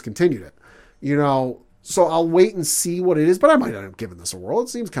soon discontinued it. You know, so I'll wait and see what it is, but I might end up giving this a whirl. It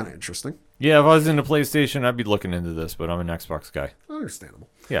seems kind of interesting. Yeah, if I was into PlayStation, I'd be looking into this, but I'm an Xbox guy. Understandable.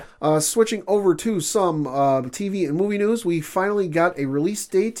 Yeah. Switching over to some TV and movie news, we finally got a release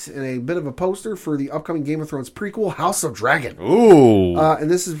date and a bit of a poster for the upcoming Game of Thrones prequel, House of Dragon. Ooh.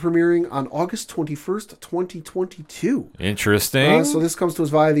 And this is premiering on August 21st, 2022. Interesting. So this comes to us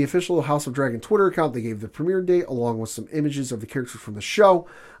via the official House of Dragon Twitter account. They gave the premiere date along with some images of the characters from the show.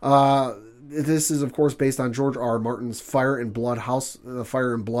 This is, of course, based on George R. R. Martin's Fire and Blood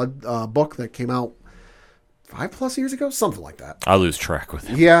book that came out 5+ years ago, something like that. I lose track with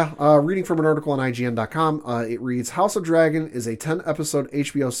it. Yeah, reading from an article on IGN.com, it reads, House of Dragon is a 10-episode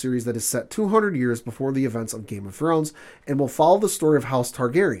HBO series that is set 200 years before the events of Game of Thrones and will follow the story of House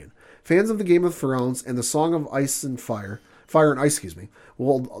Targaryen. Fans of the Game of Thrones and the Song of Ice and Fire and Ice,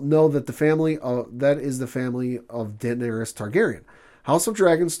 will know that that is the family of Daenerys Targaryen. House of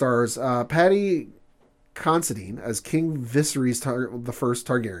Dragon stars Paddy Considine as King Viserys the First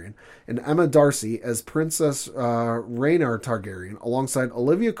Targaryen, and Emma Darcy as Princess Rhaenyra Targaryen, alongside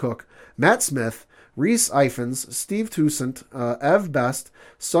Olivia Cook, Matt Smith, Rhys Ifans, Steve Toussaint, Ev Best,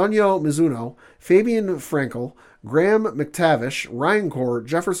 Sonia Mizuno, Fabian Frankel, Graham McTavish, Ryan Core,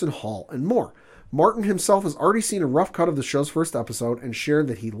 Jefferson Hall, and more. Martin himself has already seen a rough cut of the show's first episode and shared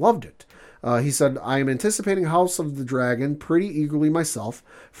that he loved it. He said, I am anticipating House of the Dragon pretty eagerly myself,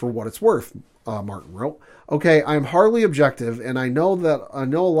 for what it's worth, Martin wrote. Okay, I am hardly objective, and I know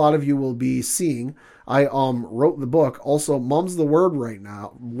a lot of you will be seeing. I wrote the book. Also, mum's the word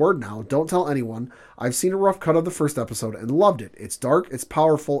now. Don't tell anyone. I've seen a rough cut of the first episode and loved it. It's dark, it's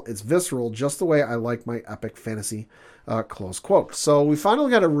powerful, it's visceral, just the way I like my epic fantasy. Close quote. So we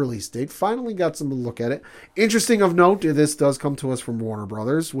finally got a release date, finally got some look at it. Interesting of note, this does come to us from Warner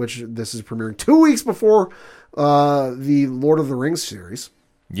Brothers, which this is premiering 2 weeks before the Lord of the Rings series.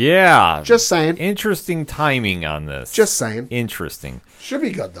 Yeah. Just saying. Interesting timing on this. Just saying. Interesting. Should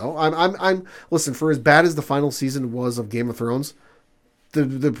be good though. I'm listen, for as bad as the final season was of Game of Thrones,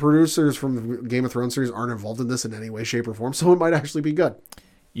 the producers from the Game of Thrones series aren't involved in this in any way, shape, or form, so it might actually be good.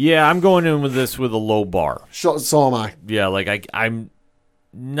 Yeah, I'm going in with this with a low bar. So am I. Yeah, like I'm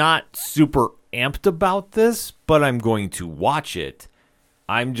not super amped about this, but I'm going to watch it.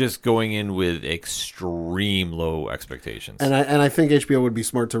 I'm just going in with extreme low expectations. And I think HBO would be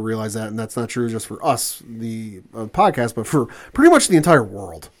smart to realize that, and that's not true just for us, the podcast, but for pretty much the entire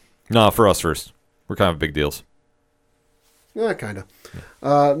world. No, for us first. We're kind of big deals. Yeah, kind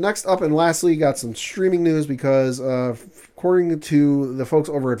of. Next up and lastly, got some streaming news because, of according to the folks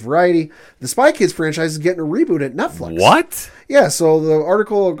over at Variety, the Spy Kids franchise is getting a reboot at Netflix. What? Yeah, so the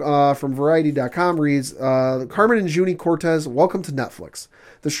article from Variety.com reads, Carmen and Junie Cortez, welcome to Netflix.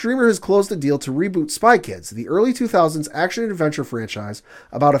 The streamer has closed a deal to reboot Spy Kids, the early 2000s action-adventure franchise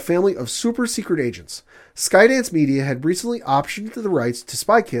about a family of super-secret agents. Skydance Media had recently optioned the rights to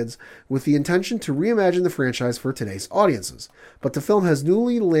Spy Kids with the intention to reimagine the franchise for today's audiences, but the film has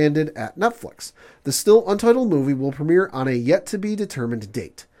newly landed at Netflix. The still untitled movie will premiere on a yet-to-be-determined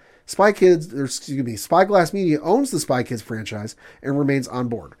date. Spyglass Media owns the Spy Kids franchise and remains on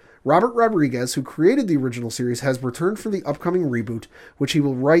board. Robert Rodriguez, who created the original series, has returned for the upcoming reboot, which he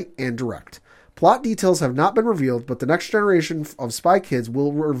will write and direct. Plot details have not been revealed, but the next generation of Spy Kids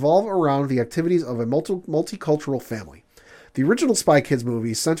will revolve around the activities of a multicultural family. The original Spy Kids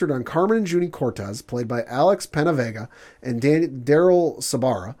movie centered on Carmen and Junie Cortez, played by Alex Penavega and Daryl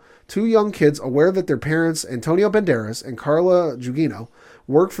Sabara, two young kids aware that their parents, Antonio Banderas and Carla Gugino,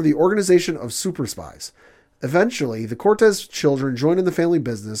 work for the Organization of Super Spies. Eventually, the Cortez children join in the family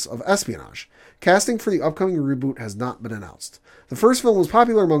business of espionage. Casting for the upcoming reboot has not been announced. The first film was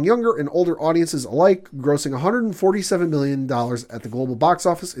popular among younger and older audiences alike, grossing $147 million at the global box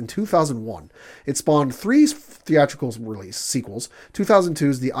office in 2001. It spawned 3 theatrical release sequels,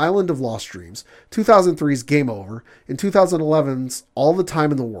 2002's The Island of Lost Dreams, 2003's Game Over, and 2011's All the Time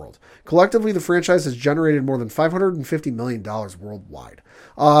in the World. Collectively, the franchise has generated more than $550 million worldwide.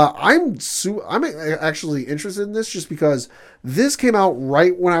 I'm actually interested in this just because this came out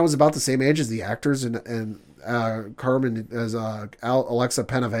right when I was about the same age as the actors and Carmen as Alexa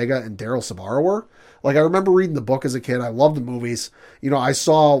Penavega and Daryl Sabara were. Like, I remember reading the book as a kid. I loved the movies. You know, I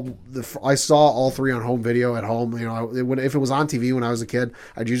saw all 3 on home video at home. You know, if it was on TV when I was a kid,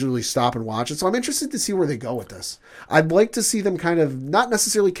 I'd usually stop and watch it. So I'm interested to see where they go with this. I'd like to see them kind of not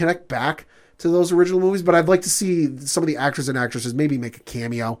necessarily connect back to those original movies, but I'd like to see some of the actors and actresses maybe make a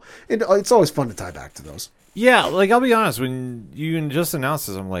cameo. And it's always fun to tie back to those. Yeah, like, I'll be honest, when you just announced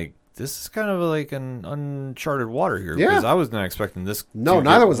this, I'm like, this is kind of like an uncharted water here. Yeah. Because I was not expecting this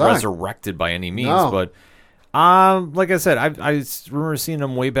neither was resurrected by any means. No. But like I said, I remember seeing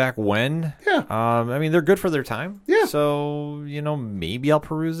them way back when. Yeah. I mean, they're good for their time. Yeah. So, you know, maybe I'll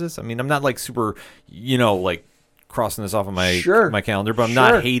peruse this. I mean, I'm not like super, you know, like crossing this off of my calendar, but I'm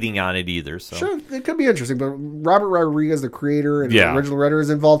not hating on it either. So. Sure, it could be interesting. But Robert Rodriguez, the creator and the original writer, is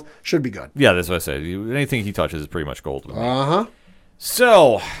involved. Should be good. Yeah, that's what I say. Anything he touches is pretty much gold with me. Uh-huh.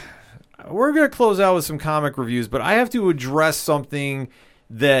 So, we're going to close out with some comic reviews, but I have to address something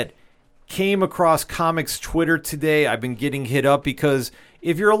that came across Comics Twitter today. I've been getting hit up because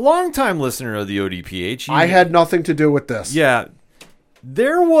if you're a longtime listener of the ODPH... I had nothing to do with this. Yeah.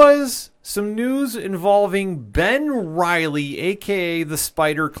 There was some news involving Ben Reilly, a.k.a. the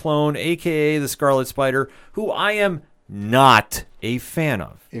Spider clone, a.k.a. the Scarlet Spider, who I am not a fan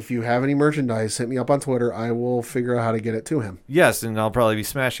of. If you have any merchandise, hit me up on Twitter. I will figure out how to get it to him. Yes, and I'll probably be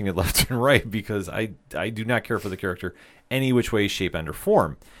smashing it left and right because I do not care for the character any which way, shape, and or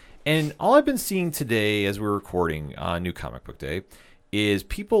form. And all I've been seeing today as we're recording on New Comic Book Day is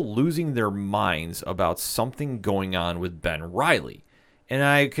people losing their minds about something going on with Ben Reilly.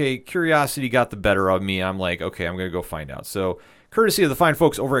 And curiosity got the better of me. I'm like, okay, I'm going to go find out. So, courtesy of the fine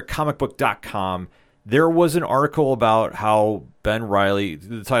folks over at comicbook.com, there was an article about how Ben Reilly,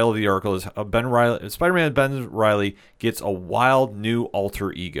 the title of the article is Spider-Man Ben Reilly gets a wild new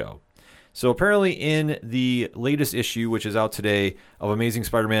alter ego. So apparently in the latest issue, which is out today, of Amazing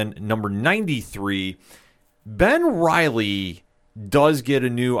Spider-Man number 93, Ben Reilly does get a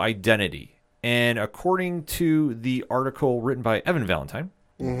new identity. And according to the article written by Evan Valentine,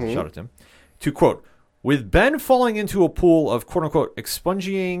 shout out to him, to quote, with Ben falling into a pool of quote-unquote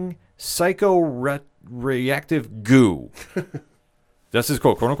expunging psycho-reactive goo. That's his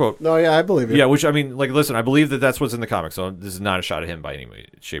quote, quote-unquote. No, yeah, I believe it. Yeah, which, I mean, like, listen, I believe that that's what's in the comics, so this is not a shot at him by any way,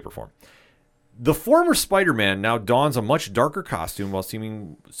 shape, or form. The former Spider-Man now dons a much darker costume while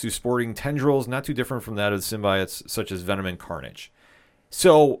seeming to sporting tendrils not too different from that of the symbiotes such as Venom and Carnage.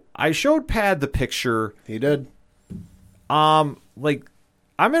 So I showed Pad the picture. He did. Like,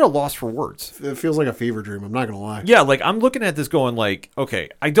 I'm at a loss for words. It feels like a fever dream. I'm not going to lie. Yeah, like, I'm looking at this going like, okay,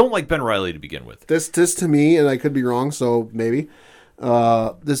 I don't like Ben Reilly to begin with. This to me, and I could be wrong, so maybe,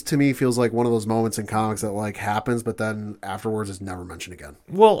 this to me feels like one of those moments in comics that like happens, but then afterwards is never mentioned again.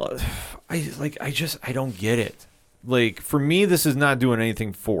 Well, I don't get it. Like, for me, this is not doing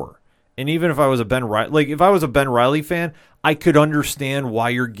anything for. And even if I was a Ben Reilly fan, I could understand why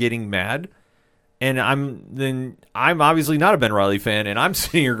you're getting mad. And I'm obviously not a Ben Reilly fan, and I'm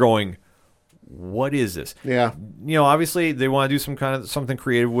sitting here going, what is this? Yeah. You know, obviously they want to do something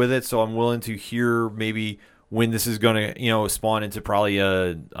creative with it, so I'm willing to hear maybe when this is going to, spawn into probably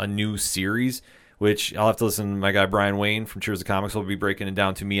a new series, which I'll have to listen to my guy Brian Wayne from Cheers to Comics will be breaking it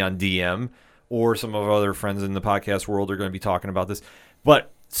down to me on DM, or some of our other friends in the podcast world are going to be talking about this.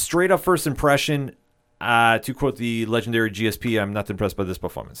 But straight up first impression, to quote the legendary GSP, I'm not impressed by this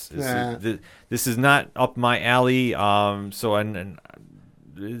performance. This is not up my alley. I'm sitting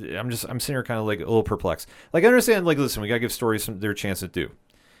here kind of like a little perplexed. Like, I understand, like, listen, we got to give stories their chance to do.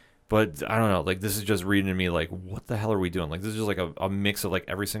 But I don't know, like, this is just reading to me like, what the hell are we doing? Like, this is just like a mix of like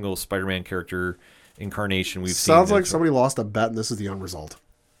every single Spider-Man character incarnation we've seen. Sounds like somebody lost a bet and this is the end result.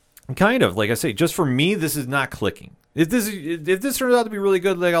 Kind of, like I say, just for me, this is not clicking. If this turns out to be really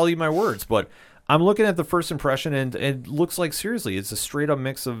good, like, I'll eat my words. But I'm looking at the first impression, and it looks like, seriously, it's a straight up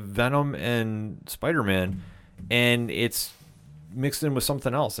mix of Venom and Spider-Man, and it's mixed in with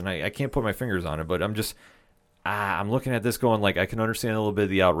something else, and I can't put my fingers on it. But I'm looking at this going, like, I can understand a little bit of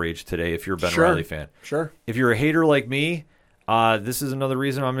the outrage today if you're a Ben Reilly fan. Sure. If you're a hater like me, this is another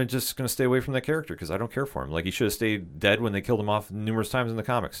reason I'm just going to stay away from that character, because I don't care for him. Like, he should have stayed dead when they killed him off numerous times in the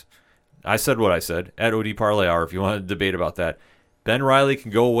comics. I said what I said at OD Parlay Hour if you want to debate about that. Ben Reilly can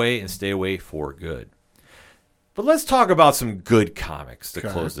go away and stay away for good. But let's talk about some good comics to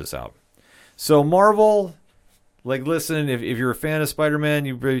close this out. So Marvel, like, listen, if you're a fan of Spider-Man,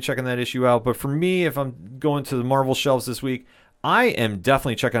 you're really checking that issue out. But for me, if I'm going to the Marvel shelves this week, I am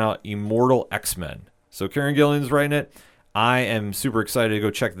definitely checking out Immortal X-Men. So Kieran Gillen's writing it. I am super excited to go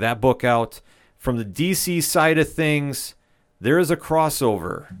check that book out. From the DC side of things, there is a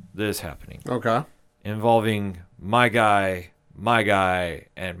crossover that is happening. Okay. Involving my guy,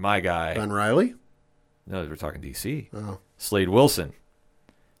 and my guy. Ben Reilly? No, we're talking DC. Oh. Slade Wilson.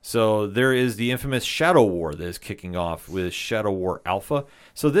 So there is the infamous Shadow War that is kicking off with Shadow War Alpha.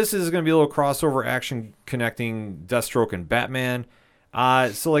 So this is going to be a little crossover action connecting Deathstroke and Batman.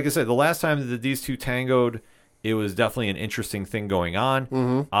 So like I said, the last time that these two tangoed, it was definitely an interesting thing going on.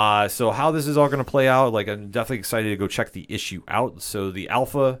 Mm-hmm. So how this is all going to play out, like, I'm definitely excited to go check the issue out. So the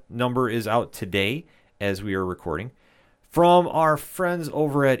Alpha number is out today as we are recording. From our friends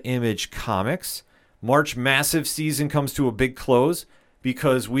over at Image Comics, March Massive season comes to a big close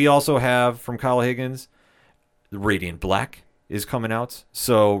because we also have, from Kyle Higgins, Radiant Black is coming out.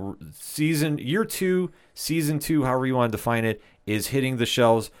 So year 2, season 2, however you want to define it, is hitting the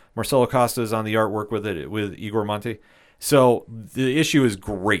shelves. Marcelo Costa is on the artwork with it, with Igor Monte. So the issue is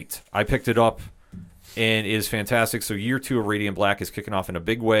great. I picked it up and it is fantastic. So year 2 of Radiant Black is kicking off in a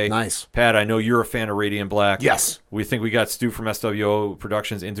big way. Nice. Pat, I know you're a fan of Radiant Black. Yes. We think we got Stu from SWO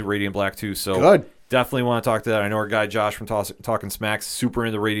Productions into Radiant Black too. So good. Definitely want to talk to that. I know our guy Josh from Talking Smacks, super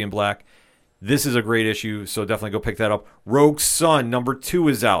into Radiant Black. This is a great issue, so definitely go pick that up. Rogue Sun, number 2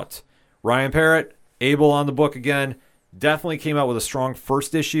 is out. Ryan Parrott, Abel on the book again. Definitely came out with a strong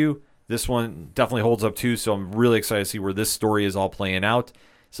first issue. This one definitely holds up too, so I'm really excited to see where this story is all playing out.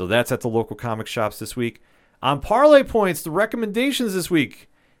 So that's at the local comic shops this week. On Parlay Points, the recommendations this week.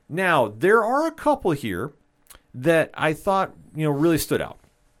 Now, there are a couple here that I thought, really stood out.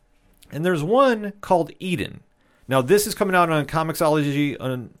 And there's one called Eden. Now, this is coming out on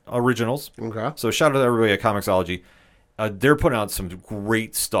Comixology Originals. Okay. So shout out to everybody at Comixology. They're putting out some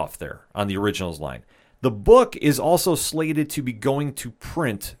great stuff there on the Originals line. The book is also slated to be going to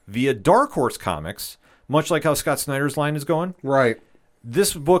print via Dark Horse Comics, much like how Scott Snyder's line is going. Right.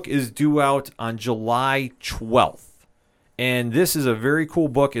 This book is due out on July 12th. And this is a very cool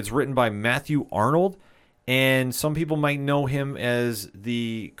book. It's written by Matthew Arnold. And some people might know him as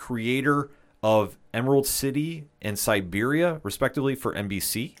the creator of Emerald City and Siberia, respectively, for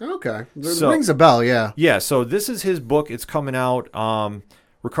NBC. Okay. It rings a bell, yeah. Yeah, so this is his book. It's coming out.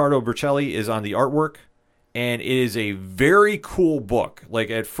 Ricardo Bercelli is on the artwork. And it is a very cool book. Like,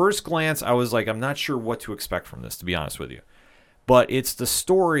 at first glance, I was like, I'm not sure what to expect from this, to be honest with you. But it's the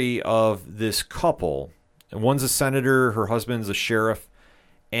story of this couple. One's a senator, her husband's a sheriff,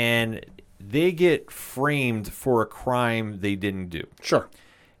 and they get framed for a crime they didn't do. Sure.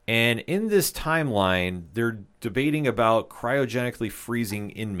 And in this timeline, they're debating about cryogenically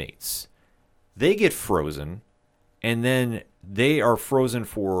freezing inmates. They get frozen, and then they are frozen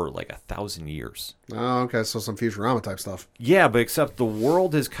for like 1,000 years. Oh, okay. So some Futurama type stuff. Yeah, but except the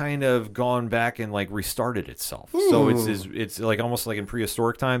world has kind of gone back and like restarted itself. So it's like almost like in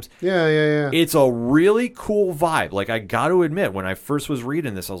prehistoric times. Yeah. It's a really cool vibe. Like, I got to admit, when I first was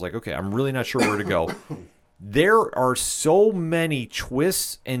reading this, I was like, okay, I'm really not sure where to go. There are so many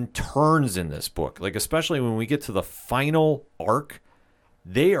twists and turns in this book. Like, especially when we get to the final arc,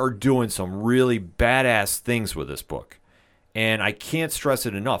 they are doing some really badass things with this book. And I can't stress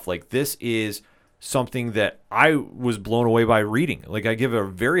it enough. Like, this is something that I was blown away by reading. Like, I give it a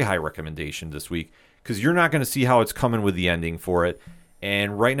very high recommendation this week because you're not going to see how it's coming with the ending for it.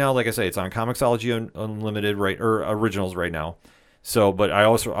 And right now, like I say, it's on Comixology Unlimited, or Originals right now. So, but I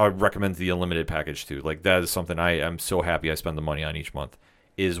recommend the Unlimited package too. Like, that is something I'm so happy I spend the money on each month.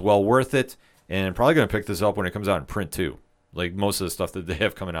 It is well worth it, and I'm probably going to pick this up when it comes out in print too. Like most of the stuff that they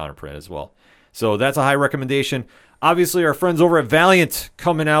have coming out in print as well. So that's a high recommendation. Obviously, our friends over at Valiant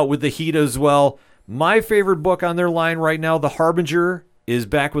coming out with the heat as well. My favorite book on their line right now, The Harbinger, is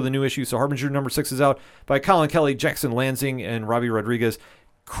back with a new issue. So Harbinger number 6 is out by Colin Kelly, Jackson Lansing, and Robbie Rodriguez.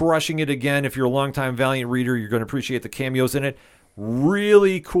 Crushing it again. If you're a longtime Valiant reader, you're going to appreciate the cameos in it.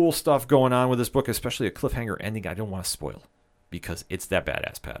 Really cool stuff going on with this book, especially a cliffhanger ending I don't want to spoil because it's that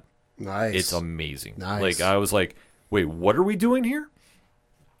badass, Pat. Nice. It's amazing. Nice. Like, I was like, wait, what are we doing here?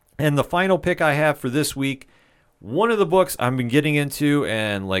 And the final pick I have for this week, one of the books I've been getting into,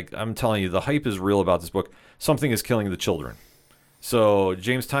 and like I'm telling you, the hype is real about this book. Something is Killing the Children. So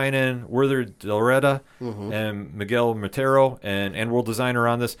James Tynion, Werther Delretta, and Miguel Matero, and world designer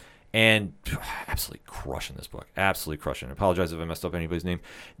on this, and absolutely crushing this book. Absolutely crushing. I apologize if I messed up anybody's name.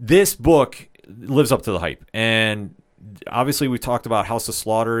 This book lives up to the hype, and obviously we talked about House of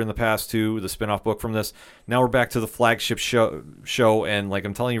Slaughter in the past too, the spin-off book from this. Now we're back to the flagship show, and like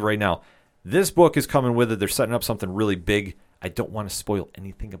I'm telling you right now, this book is coming with it. They're setting up something really big. I don't want to spoil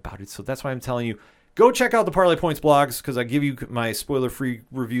anything about it, so that's why I'm telling you, go check out the Parlay Points blogs, because I give you my spoiler-free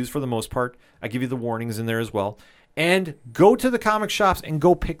reviews for the most part. I give you the warnings in there as well. And go to the comic shops and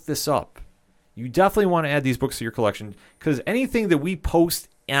go pick this up. You definitely want to add these books to your collection, because anything that we post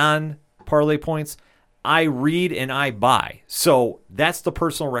on Parlay Points, I read and I buy. So that's the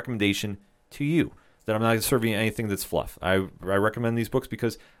personal recommendation to you, that I'm not serving anything that's fluff. I recommend these books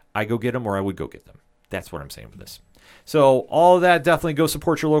because I go get them, or I would go get them. That's what I'm saying with this. So all of that, definitely go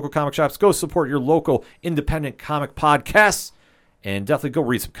support your local comic shops. Go support your local independent comic podcasts. And definitely go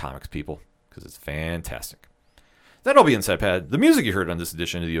read some comics, people, because it's fantastic. That'll be Inside Pad. The music you heard on this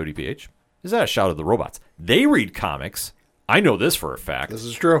edition of the ODPH is that a shout of the robots. They read comics. I know this for a fact. This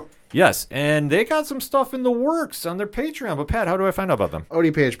is true. Yes, and they got some stuff in the works on their Patreon. But, Pat, how do I find out about them?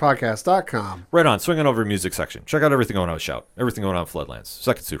 ODPHpodcast.com. Right on. Swinging over to music section. Check out everything going on with Shout. Everything going on with Floodlands.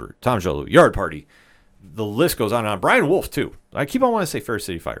 Second Suitor. Tom Jolu. Yard Party. The list goes on and on. Brian Wolf, too. I keep on wanting to say Fair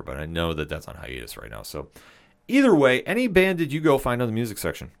City Fire, but I know that that's on hiatus right now. So, either way, any band that you go find on the music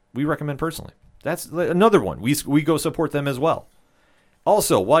section, we recommend personally. That's another one. We go support them as well.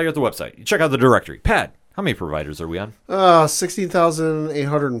 Also, while you're at the website, you check out the directory. Pat, how many providers are we on?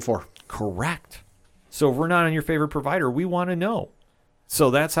 16,804. Correct. So if we're not on your favorite provider, we want to know.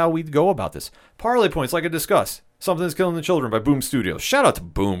 So that's how we go about this. Parlay Points, like I discussed. Something's Killing the Children by Boom Studios. Shout out to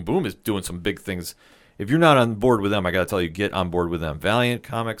Boom. Boom is doing some big things. If you're not on board with them, I got to tell you, get on board with them. Valiant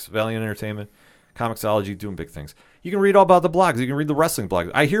Comics, Valiant Entertainment, Comixology, doing big things. You can read all about the blogs. You can read the wrestling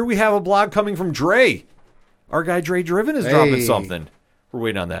blogs. I hear we have a blog coming from Dre. Our guy Dre Driven is dropping something. We're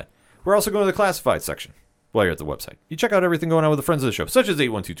waiting on that. We're also going to the classified section while you're at the website. You check out everything going on with the friends of the show, such as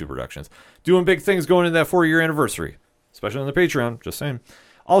 8122 Productions. Doing big things going into that 4-year anniversary, especially on the Patreon, just saying.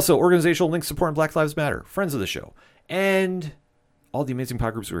 Also, organizational links supporting Black Lives Matter, friends of the show, and all the amazing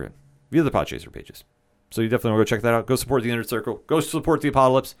pod groups we're in via the Podchaser pages. So you definitely want to go check that out. Go support the Inner Circle. Go support the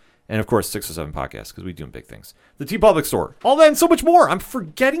Apocalypse. And, of course, 607 Podcasts, because we do big things. The TeePublic Store. All that and so much more. I'm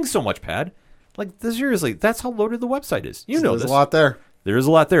forgetting so much, Pad. Like, seriously, that's how loaded the website is. You know this. There's a lot there. There is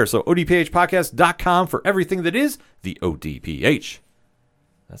a lot there. So, odphpodcast.com for everything that is the ODPH.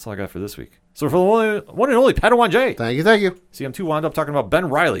 That's all I got for this week. So, for the one and only Padawan J. Thank you. See, I'm too wound up talking about Ben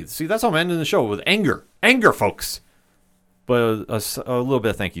Riley. See, that's how I'm ending the show, with anger. Anger, folks. But a little bit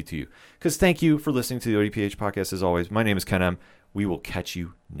of thank you to you. Because thank you for listening to the ODPH podcast as always. My name is Ken M. We will catch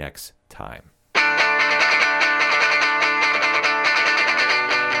you next time.